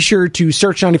 Be sure to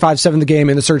search 95.7 The Game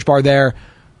in the search bar there.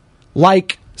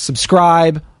 Like,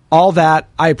 subscribe, all that.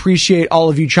 I appreciate all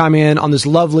of you chiming in on this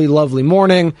lovely, lovely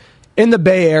morning in the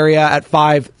Bay Area at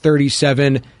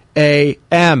 5:37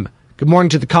 a.m. Good morning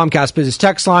to the Comcast Business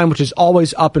Text line, which is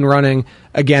always up and running,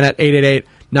 again at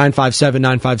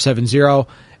 888-957-9570.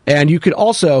 And you could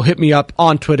also hit me up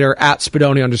on Twitter at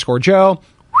Spadoni_Joe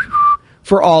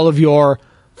for all of your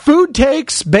food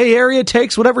takes, Bay Area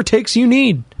takes, whatever takes you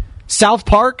need. South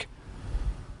Park.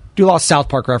 Do a lot of South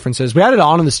Park references. We had it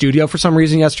on in the studio for some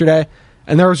reason yesterday,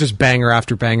 and there was just banger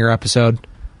after banger episode.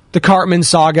 The Cartman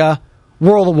Saga,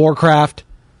 World of Warcraft,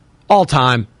 all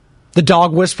time. The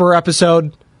Dog Whisperer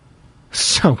episode,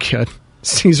 so good.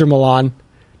 Caesar Milan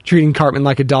treating Cartman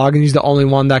like a dog, and he's the only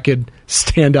one that could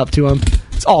stand up to him.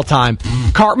 It's all time.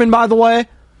 Cartman, by the way,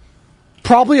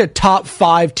 probably a top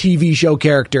 5 TV show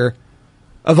character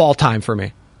of all time for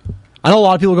me. I know a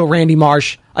lot of people go Randy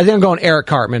Marsh. I think I'm going Eric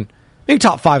Cartman. Maybe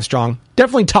top 5 strong.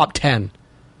 Definitely top 10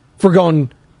 for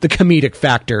going the comedic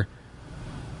factor.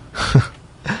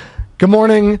 Good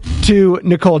morning to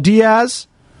Nicole Diaz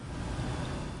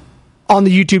on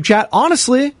the YouTube chat.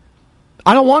 Honestly,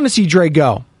 I don't want to see Dre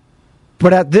go.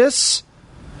 But at this,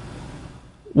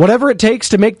 whatever it takes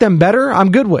to make them better,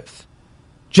 I'm good with.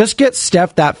 Just get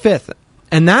Steph that 5th.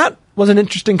 And that was an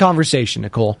interesting conversation,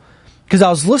 Nicole. Because I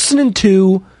was listening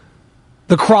to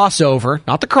the crossover,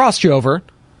 not the crossover.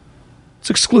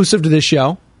 It's exclusive to this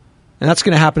show. And that's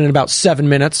going to happen in about 7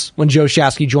 minutes when Joe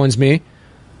Shasky joins me,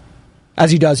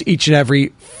 as he does each and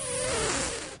every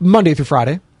Monday through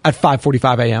Friday at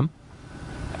 5:45 a.m.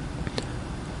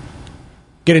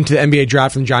 get into the NBA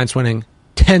draft from the Giants winning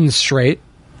 10 straight.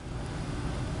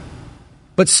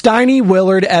 But Steiny,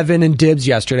 Willard, Evan, and Dibbs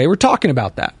yesterday were talking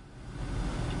about that.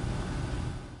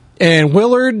 And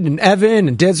Willard and Evan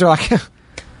and Dibbs are like,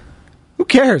 who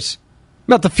cares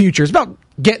about the future? It's about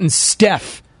getting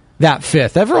Steph that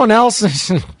fifth. Everyone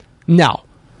else, no.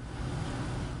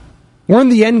 We're in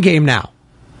the end game now.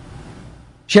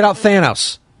 Shout out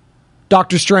Thanos,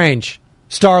 Doctor Strange,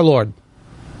 Star-Lord.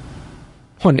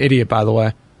 What an idiot, by the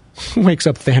way. Who wakes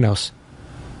up Thanos?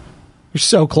 You're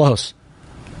so close.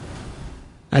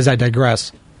 As I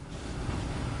digress.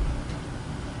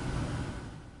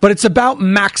 But it's about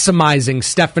maximizing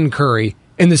Stephen Curry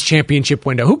in this championship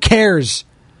window. Who cares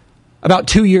about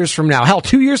 2 years from now? Hell,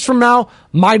 2 years from now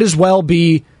might as well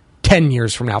be 10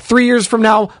 years from now. 3 years from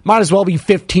now might as well be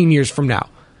 15 years from now.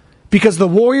 Because the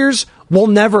Warriors will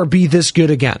never be this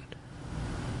good again.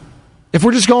 If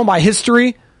we're just going by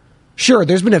history, sure,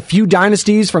 there's been a few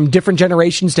dynasties from different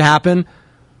generations to happen,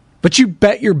 but you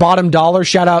bet your bottom dollar,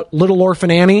 shout out Little Orphan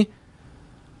Annie,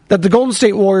 that the Golden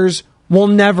State Warriors will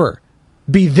never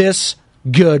be this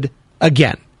good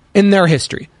again in their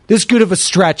history. This good of a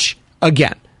stretch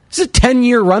again. This is a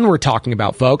 10-year run we're talking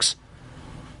about, folks.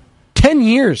 10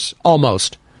 years,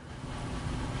 almost.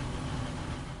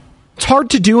 It's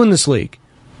hard to do in this league.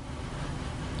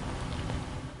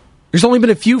 There's only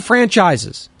been a few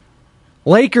franchises.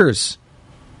 Lakers,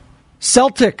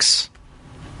 Celtics,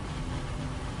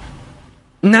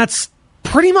 and that's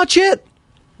pretty much it.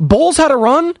 Bulls had a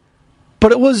run,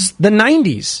 but it was the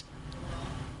 90s.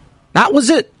 That was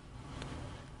it.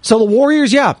 So the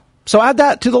Warriors, yeah. So add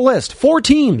that to the list. 4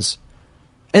 teams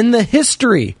in the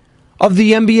history of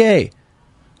the NBA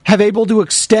have able to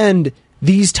extend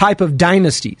these type of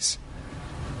dynasties.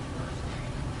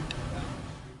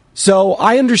 So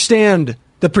I understand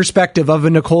the perspective of a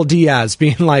Nicole Diaz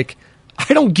being like,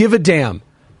 I don't give a damn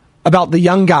about the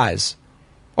young guys.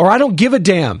 Or I don't give a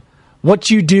damn what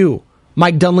you do,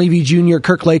 Mike Dunleavy Jr.,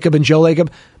 Kirk Lacob, and Joe Lacob.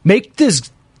 Make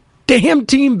this damn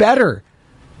team better.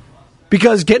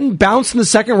 Because getting bounced in the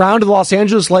second round of the Los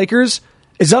Angeles Lakers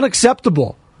is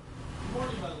unacceptable.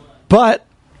 But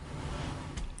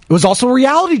it was also a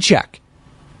reality check.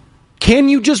 Can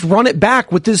you just run it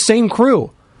back with this same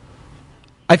crew?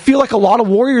 I feel like a lot of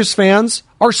Warriors fans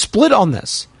are split on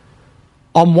this.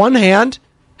 On one hand,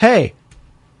 hey,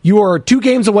 you are 2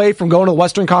 games away from going to the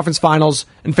Western Conference Finals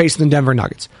and facing the Denver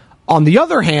Nuggets. On the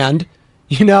other hand,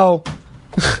 you know,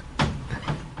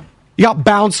 you got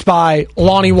bounced by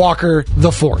Lonnie Walker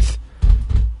IV.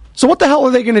 So what the hell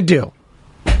are they going to do?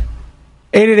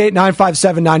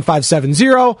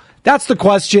 888-957-9570. That's the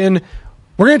question.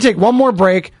 We're going to take one more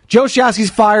break. Joe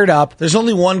Shasky's fired up. There's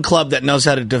only one club that knows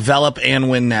how to develop and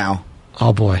win now.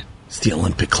 Oh, boy. It's the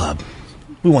Olympic Club.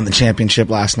 We won the championship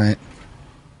last night.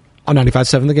 On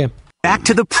 95.7 The Game. Back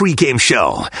to the pregame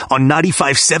show on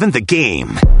 95.7 The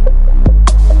Game.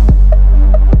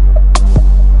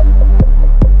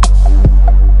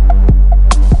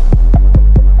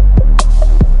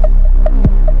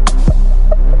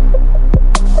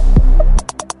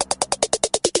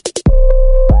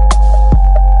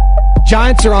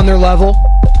 Giants are on their level.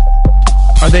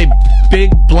 Are they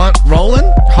big, blunt, rolling?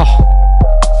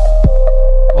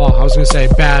 Oh, I was going to say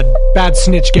bad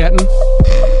snitch getting.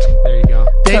 There you go.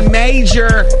 They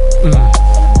major.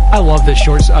 I love this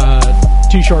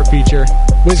Too Short feature.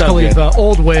 Wiz Khalifa, good.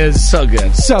 Old Wiz. So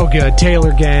good. So good.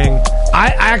 Taylor Gang.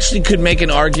 I actually could make an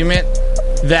argument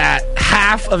that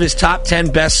half of his top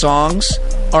 10 best songs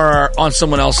are on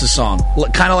someone else's song.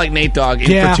 Kind of like Nate Dogg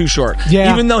for Too Short.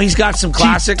 Yeah. Even though he's got some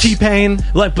classics. T-Pain.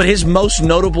 But his most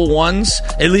notable ones,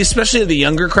 at least especially the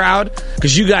younger crowd,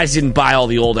 because you guys didn't buy all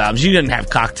the old albums. You didn't have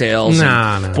Cocktails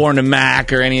and Born to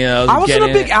Mac or any of those. I wasn't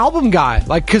a big album guy.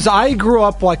 Because I grew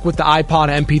up with the iPod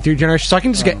and MP3 generation, so I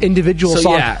can just get individual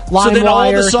songs. Yeah. So then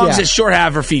all the songs that Short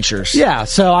have are features. Yeah,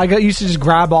 so I used to just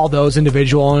grab all those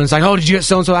individual, and it's like, oh, did you get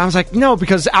so-and-so? I was like, no,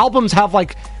 because albums have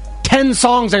 10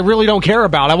 songs I really don't care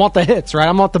about. I want the hits, right?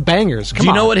 I want the bangers. Do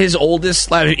you know what his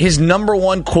oldest, his number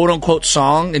one quote-unquote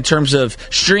song in terms of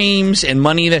streams and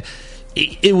money,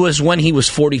 it was when he was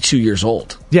 42 years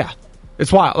old. Yeah. It's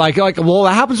wild. Well,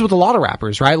 that happens with a lot of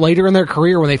rappers, right? Later in their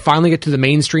career, when they finally get to the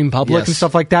mainstream public and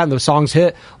stuff like that, and those songs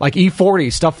hit, like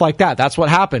E40, stuff like that. That's what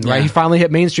happened, right? He finally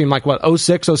hit mainstream,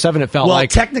 06, 07, it felt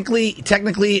like. Well,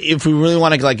 technically, if we really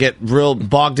want to get real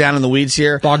bogged down in the weeds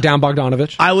here.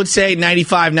 Bogdanovich. I would say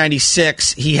 95,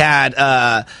 96, he had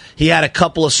a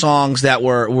couple of songs that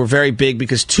were very big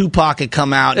because Tupac had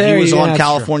come out and he was on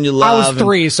California Love. I was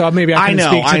 3, so maybe I can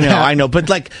speak to that. I know.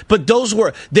 But those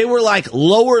were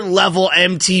lower level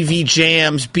MTV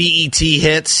jams, BET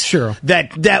hits. Sure.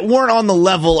 That weren't on the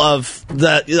level of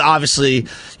the, obviously,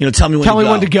 Tell Me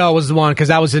When to Go was the one, because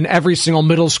that was in every single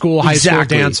middle school, high school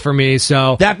dance for me.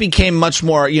 So that became much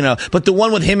more, but the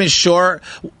one with him is short.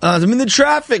 I'm in the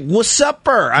traffic. What's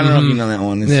upper? I don't know if you know that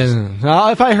one.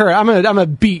 If I hear it, I'm a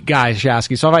beat guy,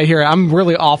 Shasky. So if I hear it, I'm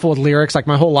really awful with lyrics. Like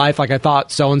my whole life, like I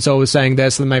thought so-and-so was saying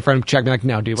this, and then my friend checked me like,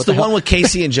 no, dude, what it's the hell? one with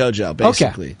Casey and JoJo,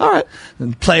 basically. Okay. All right.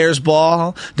 Players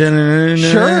ball.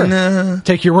 Sure.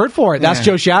 Take your word for it. That's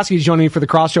Joe Shasky joining me for the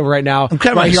crossover right now. I'm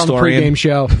kind of right here on the pregame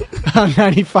show on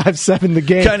 95.7 The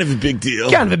Game. Kind of a big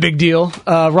deal. Kind of a big deal.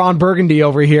 Ron Burgundy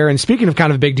over here. And speaking of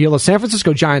kind of a big deal, the San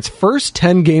Francisco Giants' first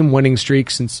 10-game winning streak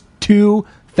since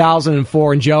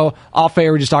 2004. And Joe, off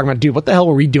air, we're just talking about, dude, what the hell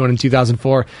were we doing in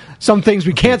 2004? Some things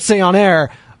we can't say on air.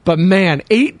 But man,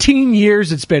 18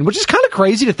 years it's been, which is kind of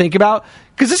crazy to think about,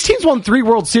 because this team's won 3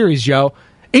 World Series, Joe.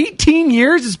 18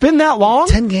 years? It's been that long?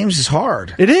 10 games is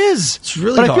hard. It is. It's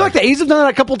really hard. But I feel hard. like the A's have done that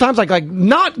a couple of times. Like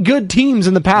not good teams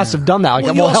in the past have done that.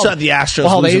 Like, you also had the Astros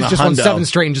the losing A's just won hundo. 7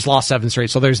 straight and just lost 7 straight,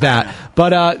 so there's that.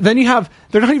 But then you have,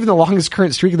 they're not even the longest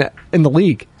current streak in the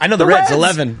league. I know the Reds,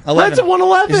 11. Reds have won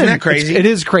 11. Isn't that crazy? It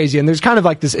is crazy, and there's kind of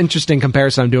like this interesting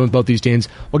comparison I'm doing with both these teams.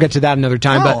 We'll get to that another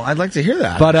time. But I'd like to hear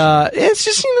that. But it's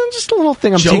just, just a little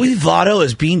thing. Joey Votto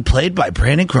is being played by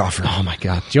Brandon Crawford. Oh my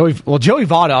God. Joey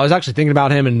Votto, I was actually thinking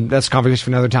about him, and that's a conversation for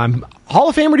another time. Hall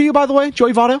of Famer to you, by the way,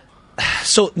 Joey Votto?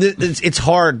 So it's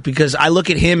hard because I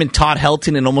look at him and Todd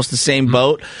Helton in almost the same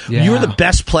boat. Yeah. You're the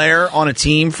best player on a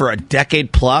team for a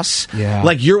decade plus. Yeah.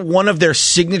 Like, you're one of their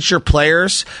signature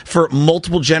players for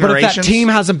multiple generations. But if that team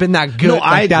hasn't been that good, no,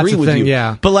 I agree with you.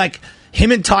 Yeah. But like,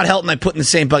 him and Todd Helton I put in the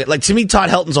same bucket. Like, to me, Todd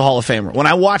Helton's a Hall of Famer. When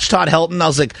I watched Todd Helton, I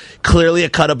was like, clearly a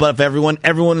cut above everyone.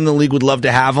 Everyone in the league would love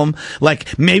to have him.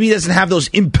 Like, maybe he doesn't have those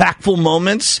impactful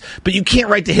moments, but you can't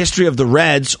write the history of the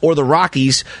Reds or the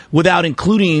Rockies without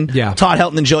including Todd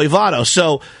Helton and Joey Votto.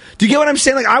 So, do you get what I'm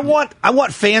saying? Like, I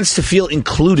want fans to feel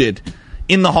included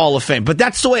in the Hall of Fame, but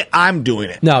that's the way I'm doing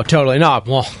it. No, totally not.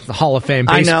 Well, the Hall of Fame,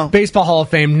 I know. Baseball Hall of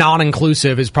Fame,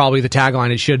 non-inclusive is probably the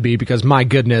tagline it should be, because my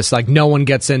goodness, like, no one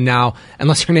gets in now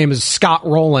unless your name is Scott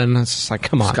Rowland. It's just like,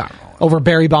 come on. Scott Rowland. Over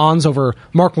Barry Bonds, over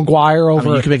Mark McGwire,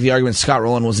 over... you can make the argument Scott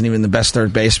Rowland wasn't even the best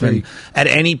third baseman at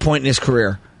any point in his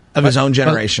career of his own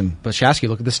generation. But Shasky,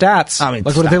 look at the stats. I mean,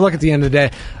 what they look at the end of the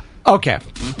day. Okay.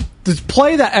 The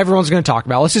play that everyone's going to talk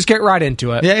about, let's just get right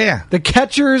into it. Yeah. The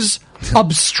catcher's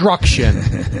obstruction.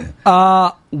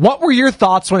 What were your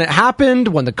thoughts when it happened,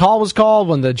 when the call was called,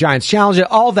 when the Giants challenged it,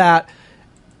 all that,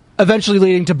 eventually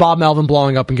leading to Bob Melvin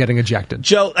blowing up and getting ejected?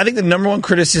 Joe, I think the number one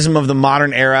criticism of the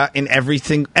modern era in every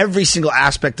single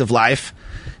aspect of life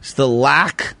is the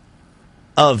lack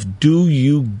of do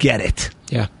you get it?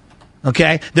 Yeah.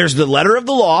 Okay? There's the letter of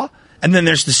the law, and then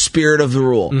there's the spirit of the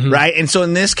rule, right? And so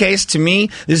in this case, to me,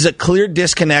 this is a clear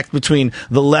disconnect between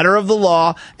the letter of the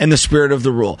law and the spirit of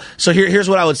the rule. So here's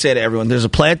what I would say to everyone. There's a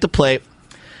play at the plate.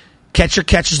 Catcher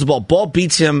catches the ball. Ball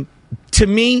beats him. To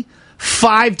me,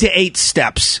 5 to 8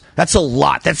 steps. That's a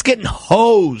lot. That's getting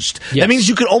hosed. Yes. That means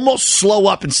you could almost slow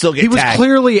up and still get tagged. He was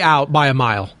clearly out by a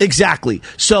mile. Exactly.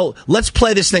 So let's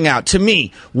play this thing out. To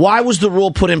me, why was the rule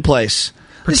put in place?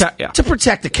 To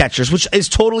protect the catchers, which is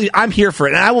totally, I'm here for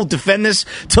it, and I will defend this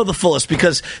till the fullest,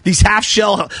 because these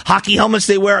half-shell hockey helmets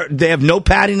they wear, they have no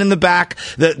padding in the back,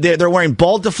 they're wearing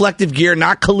ball deflective gear,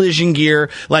 not collision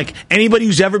gear. Like, anybody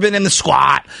who's ever been in the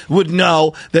squat would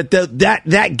know that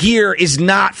that gear is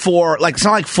not for, like, it's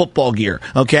not like football gear,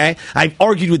 okay? I've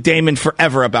argued with Damon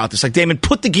forever about this. Like, Damon,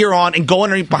 put the gear on and go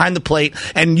underneath behind the plate,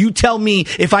 and you tell me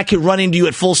if I could run into you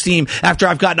at full steam after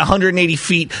I've gotten 180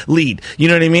 feet lead. You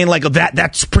know what I mean? Like,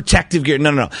 that's protective gear.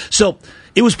 No. So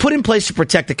it was put in place to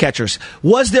protect the catchers.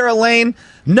 Was there a lane?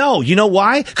 No. You know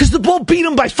why? Because the ball beat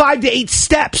him by 5 to 8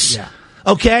 steps. Yeah.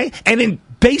 Okay? And in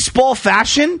baseball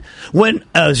fashion, when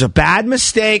there's a bad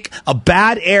mistake, a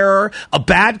bad error, a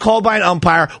bad call by an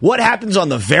umpire, what happens on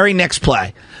the very next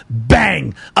play?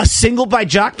 Bang! A single by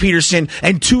Jock Peterson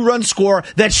and 2-run score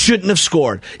that shouldn't have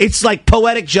scored. It's like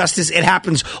poetic justice. It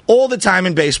happens all the time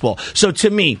in baseball. So to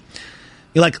me,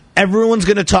 like, everyone's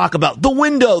going to talk about the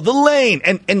window, the lane.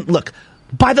 And look,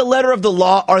 by the letter of the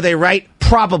law, are they right?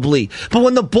 Probably. But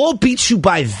when the ball beats you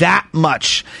by that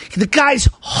much, the guy's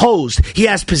hosed. He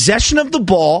has possession of the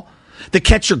ball. The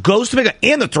catcher goes to make it,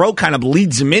 and the throw kind of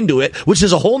leads him into it, which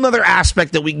is a whole other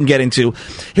aspect that we can get into.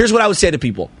 Here's what I would say to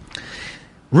people.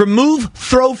 Remove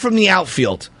throw from the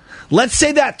outfield. Let's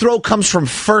say that throw comes from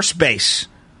first base,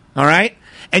 all right?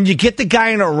 And you get the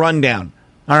guy in a rundown,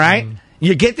 all right?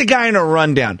 You get the guy in a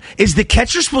rundown. Is the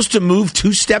catcher supposed to move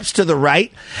 2 steps to the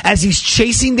right as he's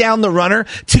chasing down the runner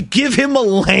to give him a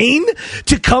lane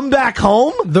to come back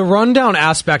home? The rundown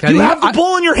aspect. You have the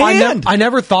ball in your hand. I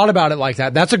never thought about it like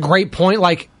that. That's a great point.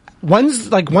 Like, where's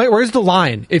the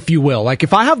line, if you will? Like,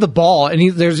 if I have the ball and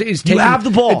he's taking, you have the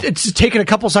ball. It's taking a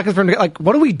couple seconds for him to get, like,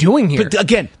 what are we doing here? But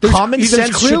again, common sense.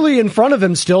 He's clearly in front of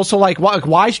him still. So, like,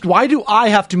 why do I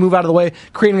have to move out of the way,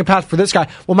 creating a path for this guy?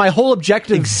 Well, my whole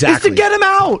objective is to get him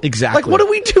out. Exactly. Like, what are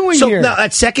we doing here? Now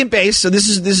at second base, so this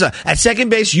is at second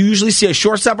base, you usually see a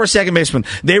shortstop or second baseman.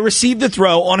 They receive the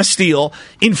throw on a steal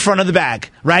in front of the bag,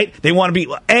 right? They want to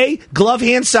be glove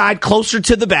hand side, closer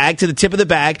to the bag, to the tip of the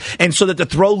bag, and so that the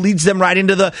throw leads them right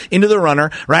into the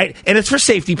runner, right? And it's for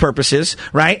safety purposes,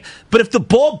 right? But if the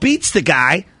ball beats the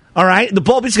guy, all right,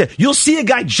 you'll see a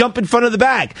guy jump in front of the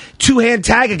bag, 2-hand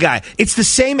tag a guy. It's the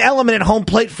same element at home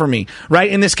plate for me, right,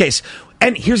 in this case.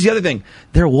 And here's the other thing.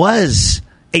 There was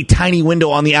a tiny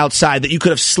window on the outside that you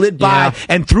could have slid by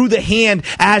and threw the hand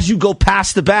as you go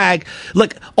past the bag.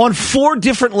 Look, on 4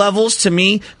 different levels, to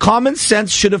me, common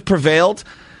sense should have prevailed.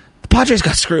 The Padres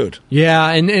got screwed. Yeah,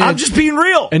 and I'm just being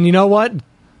real. And you know what?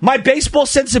 My baseball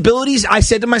sensibilities, I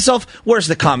said to myself, where's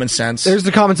the common sense? There's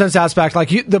the common sense aspect. Like,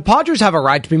 the Padres have a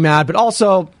right to be mad, but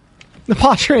also the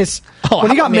Padres, when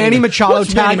you got Manny Machado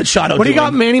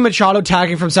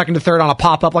tagging from second to third on a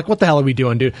pop-up, like, what the hell are we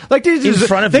doing, dude? Like, they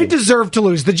deserve to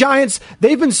lose. The Giants,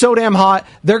 they've been so damn hot,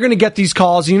 they're going to get these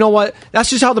calls. You know what?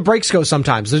 That's just how the breaks go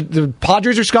sometimes. The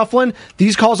Padres are scuffling.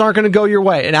 These calls aren't going to go your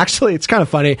way. And actually, it's kind of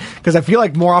funny, because I feel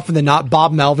like more often than not,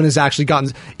 Bob Melvin has actually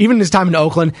gotten, even in his time in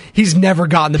Oakland, he's never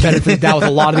gotten the benefit of the doubt with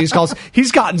a lot of these calls.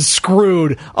 He's gotten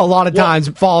screwed a lot of times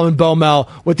following Bo Mel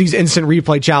with these instant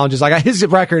replay challenges. Like, his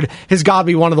record has got to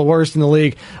be one of the worst in the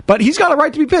league, but he's got a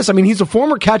right to be pissed. I mean, he's a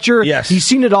former catcher. Yes. He's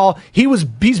seen it all. He's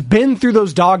been through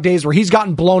those dog days where he's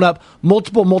gotten blown up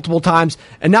multiple times,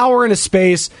 and now we're in a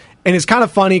space, and it's kind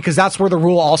of funny because that's where the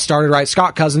rule all started, right?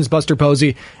 Scott Cousins, Buster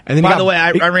Posey, and then by the way,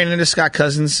 I ran into Scott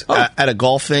Cousins at a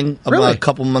golf thing a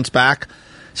couple months back.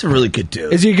 He's a really good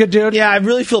dude. Is he a good dude? Yeah, I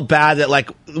really feel bad that, like,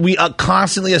 we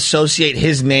constantly associate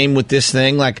his name with this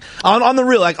thing. Like, on the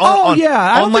real, like, on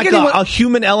a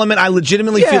human element, I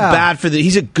legitimately feel bad for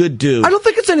he's a good dude. I don't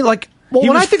think it's any, like, well,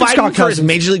 when I think of Scott Cousins, his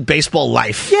Major League Baseball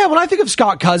life. Yeah, when I think of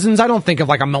Scott Cousins, I don't think of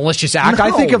like a malicious act. No.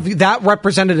 I think of that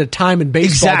represented a time in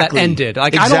baseball that ended.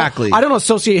 Like, I don't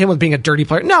associate him with being a dirty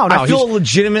player. No, I feel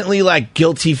legitimately like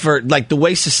guilty for like the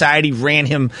way society ran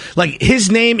him. Like,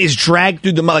 his name is dragged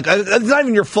through the mud. Like, it's not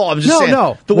even your fault. I'm just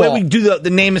saying the way we do the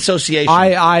name association.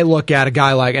 I look at a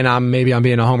guy like, and maybe I'm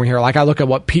being a homer here. Like, I look at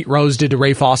what Pete Rose did to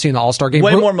Ray Fosse in the All-Star game.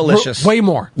 Way more malicious. Way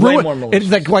more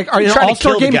malicious. It's like in an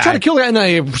All-Star game, he tried to kill the guy, and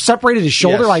then he separated his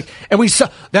shoulder. Yes. And we saw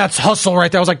that's hustle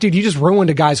right there. I was like, dude, you just ruined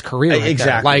a guy's career. Right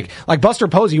exactly. There. Like Buster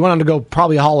Posey, went on to go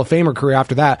probably a Hall of Famer career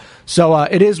after that. So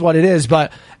it is what it is.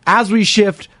 But as we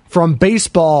shift from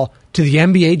baseball to the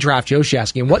NBA draft, Joe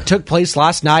Shasky, and what took place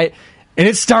last night, and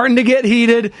it's starting to get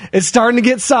heated. It's starting to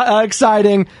get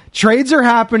exciting. Trades are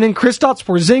happening. Kristaps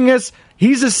Porzingis,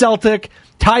 he's a Celtic.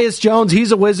 Tyus Jones,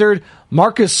 he's a Wizard.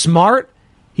 Marcus Smart,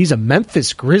 he's a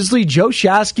Memphis Grizzly. Joe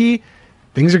Shasky,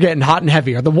 things are getting hot and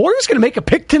heavy. Are the Warriors going to make a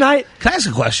pick tonight? Can I ask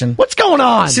a question? What's going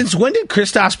on? Since when did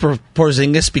Kristaps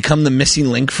Porzingis become the missing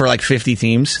link for like 50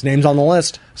 teams? His name's on the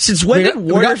list. Since when did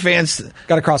Warrior fans...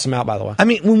 Got to cross him out, by the way. I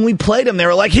mean, when we played him, they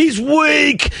were like, he's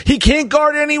weak. He can't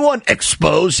guard anyone.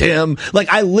 Expose him. Like,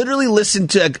 I literally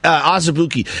listened to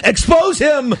Azubuike. Expose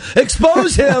him.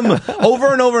 Expose him.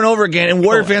 Over and over and over again. And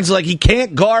Warrior fans are like, he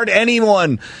can't guard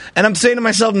anyone. And I'm saying to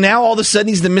myself, now all of a sudden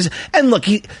he's the missing... And look,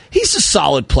 he's a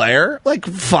solid player. Like,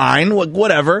 fine,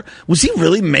 whatever. Was he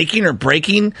really making or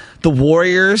breaking the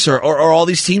Warriors or all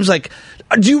these teams? Like...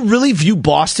 Do you really view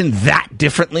Boston that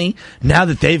differently now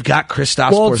that they've got Kristaps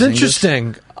Porzingis? Well, it's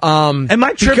interesting. Am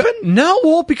I tripping?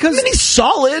 Because... I mean, he's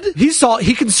solid. He's solid.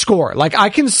 He can score. Like, I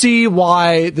can see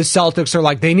why the Celtics are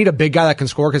like, they need a big guy that can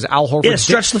score because Al Horford... Yeah,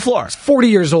 stretch the floor. He's 40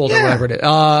 years old or whatever it is.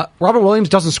 Robert Williams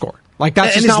doesn't score. Like,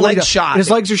 that's just not his legs shot. His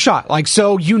legs are shot. Like,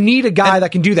 so you need a guy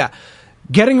that can do that.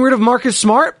 Getting rid of Marcus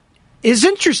Smart is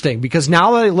interesting because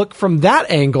now that I look from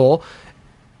that angle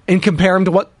and compare him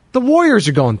to what the Warriors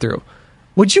are going through,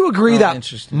 would you agree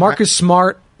that Marcus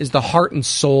Smart is the heart and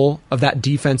soul of that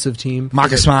defensive team?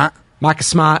 Marcus Smart.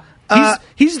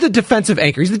 He's the defensive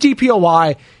anchor. He's the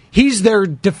DPOY. He's their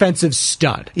defensive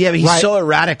stud. Yeah, but he's so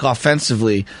erratic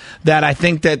offensively that I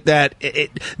think that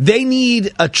they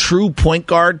need a true point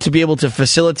guard to be able to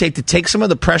facilitate, to take some of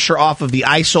the pressure off of the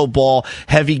iso ball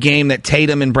heavy game that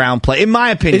Tatum and Brown play, in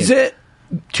my opinion. Is it?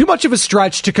 too much of a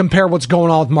stretch to compare what's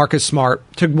going on with Marcus Smart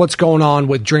to what's going on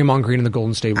with Draymond Green and the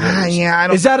Golden State Warriors. I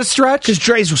don't. Is that a stretch? Because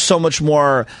Dre's was so much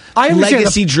more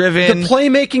legacy-driven. The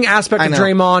playmaking aspect of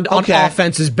Draymond on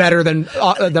offense is better than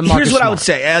Marcus Here's what Smart. I would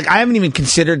say. I haven't even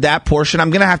considered that portion. I'm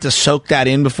going to have to soak that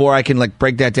in before I can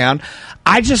break that down.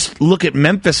 I just look at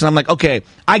Memphis and I'm like, okay,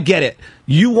 I get it.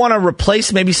 You want to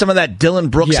replace maybe some of that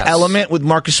Dylan Brooks element with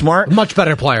Marcus Smart. Much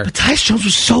better player. But Tyus Jones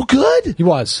was so good. He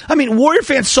was. I mean, Warrior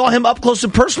fans saw him up close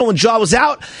and personal when Ja was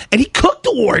out, and he cooked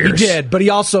the Warriors. He did, but he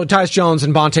also, Tyus Jones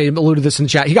and Bonte alluded to this in the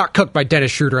chat, he got cooked by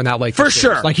Dennis Schroeder in that Lakers For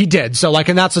series. sure. Like, he did. So,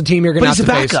 and that's the team you're going to have to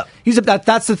face. But he's a backup.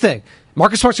 That's the thing.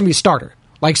 Marcus Smart's going to be a starter.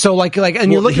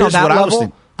 And you're looking at that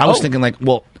level. I was thinking,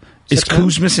 is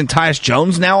Kuzmas and Tyus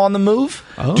Jones now on the move?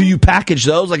 Oh. Do you package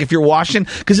those? If you're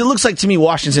Washington? Because it looks like to me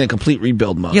Washington's in a complete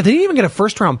rebuild mode. Yeah, they didn't even get a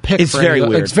first-round pick. It's very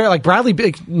weird. It's very,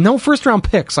 Bradley, no first-round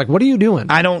picks. What are you doing?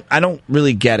 I don't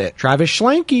really get it. Travis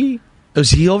Schlenke.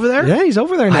 Is he over there? Yeah, he's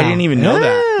over there now. I didn't even know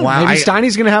that. Wow. Maybe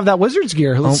Steiny's going to have that Wizards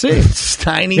gear. Let's see.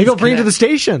 Steiny's Maybe he'll bring it to the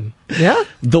station. Yeah?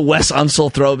 The Wes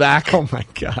Unseld throwback. Oh, my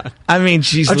God. I mean,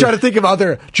 jeez. I'm trying to think of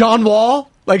other. John Wall?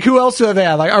 Who else do they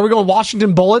have? Are we going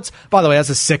Washington Bullets? By the way, that's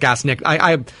a sick-ass nick.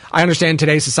 I understand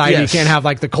today's society, you can't have,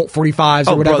 the Colt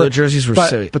 45s or whatever. Bro, the jerseys were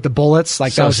sick. But the Bullets,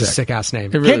 that was a sick-ass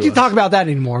name. Can't you talk about that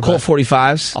anymore? Colt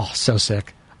 45s? Oh, so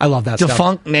sick. I love that stuff.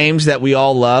 Defunct names that we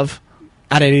all love.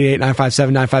 At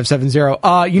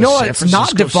 888-957-9570. You know what? It's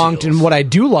not defunct, and what I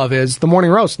do love is the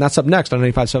Morning Roast, and that's up next on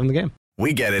 95.7 The Game.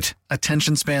 We get it.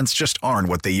 Attention spans just aren't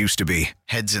what they used to be.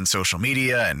 Heads in social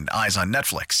media and eyes on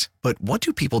Netflix. But what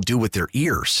do people do with their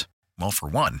ears? Well, for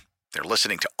one, they're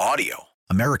listening to audio.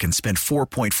 Americans spend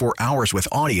 4.4 hours with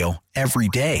audio every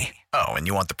day. Oh, and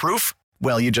you want the proof?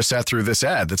 Well, you just sat through this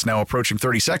ad that's now approaching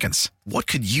 30 seconds. What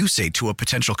could you say to a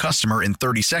potential customer in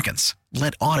 30 seconds?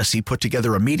 Let Odyssey put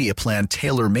together a media plan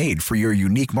tailor-made for your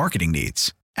unique marketing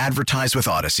needs. Advertise with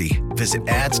Odyssey. Visit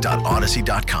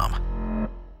ads.odyssey.com.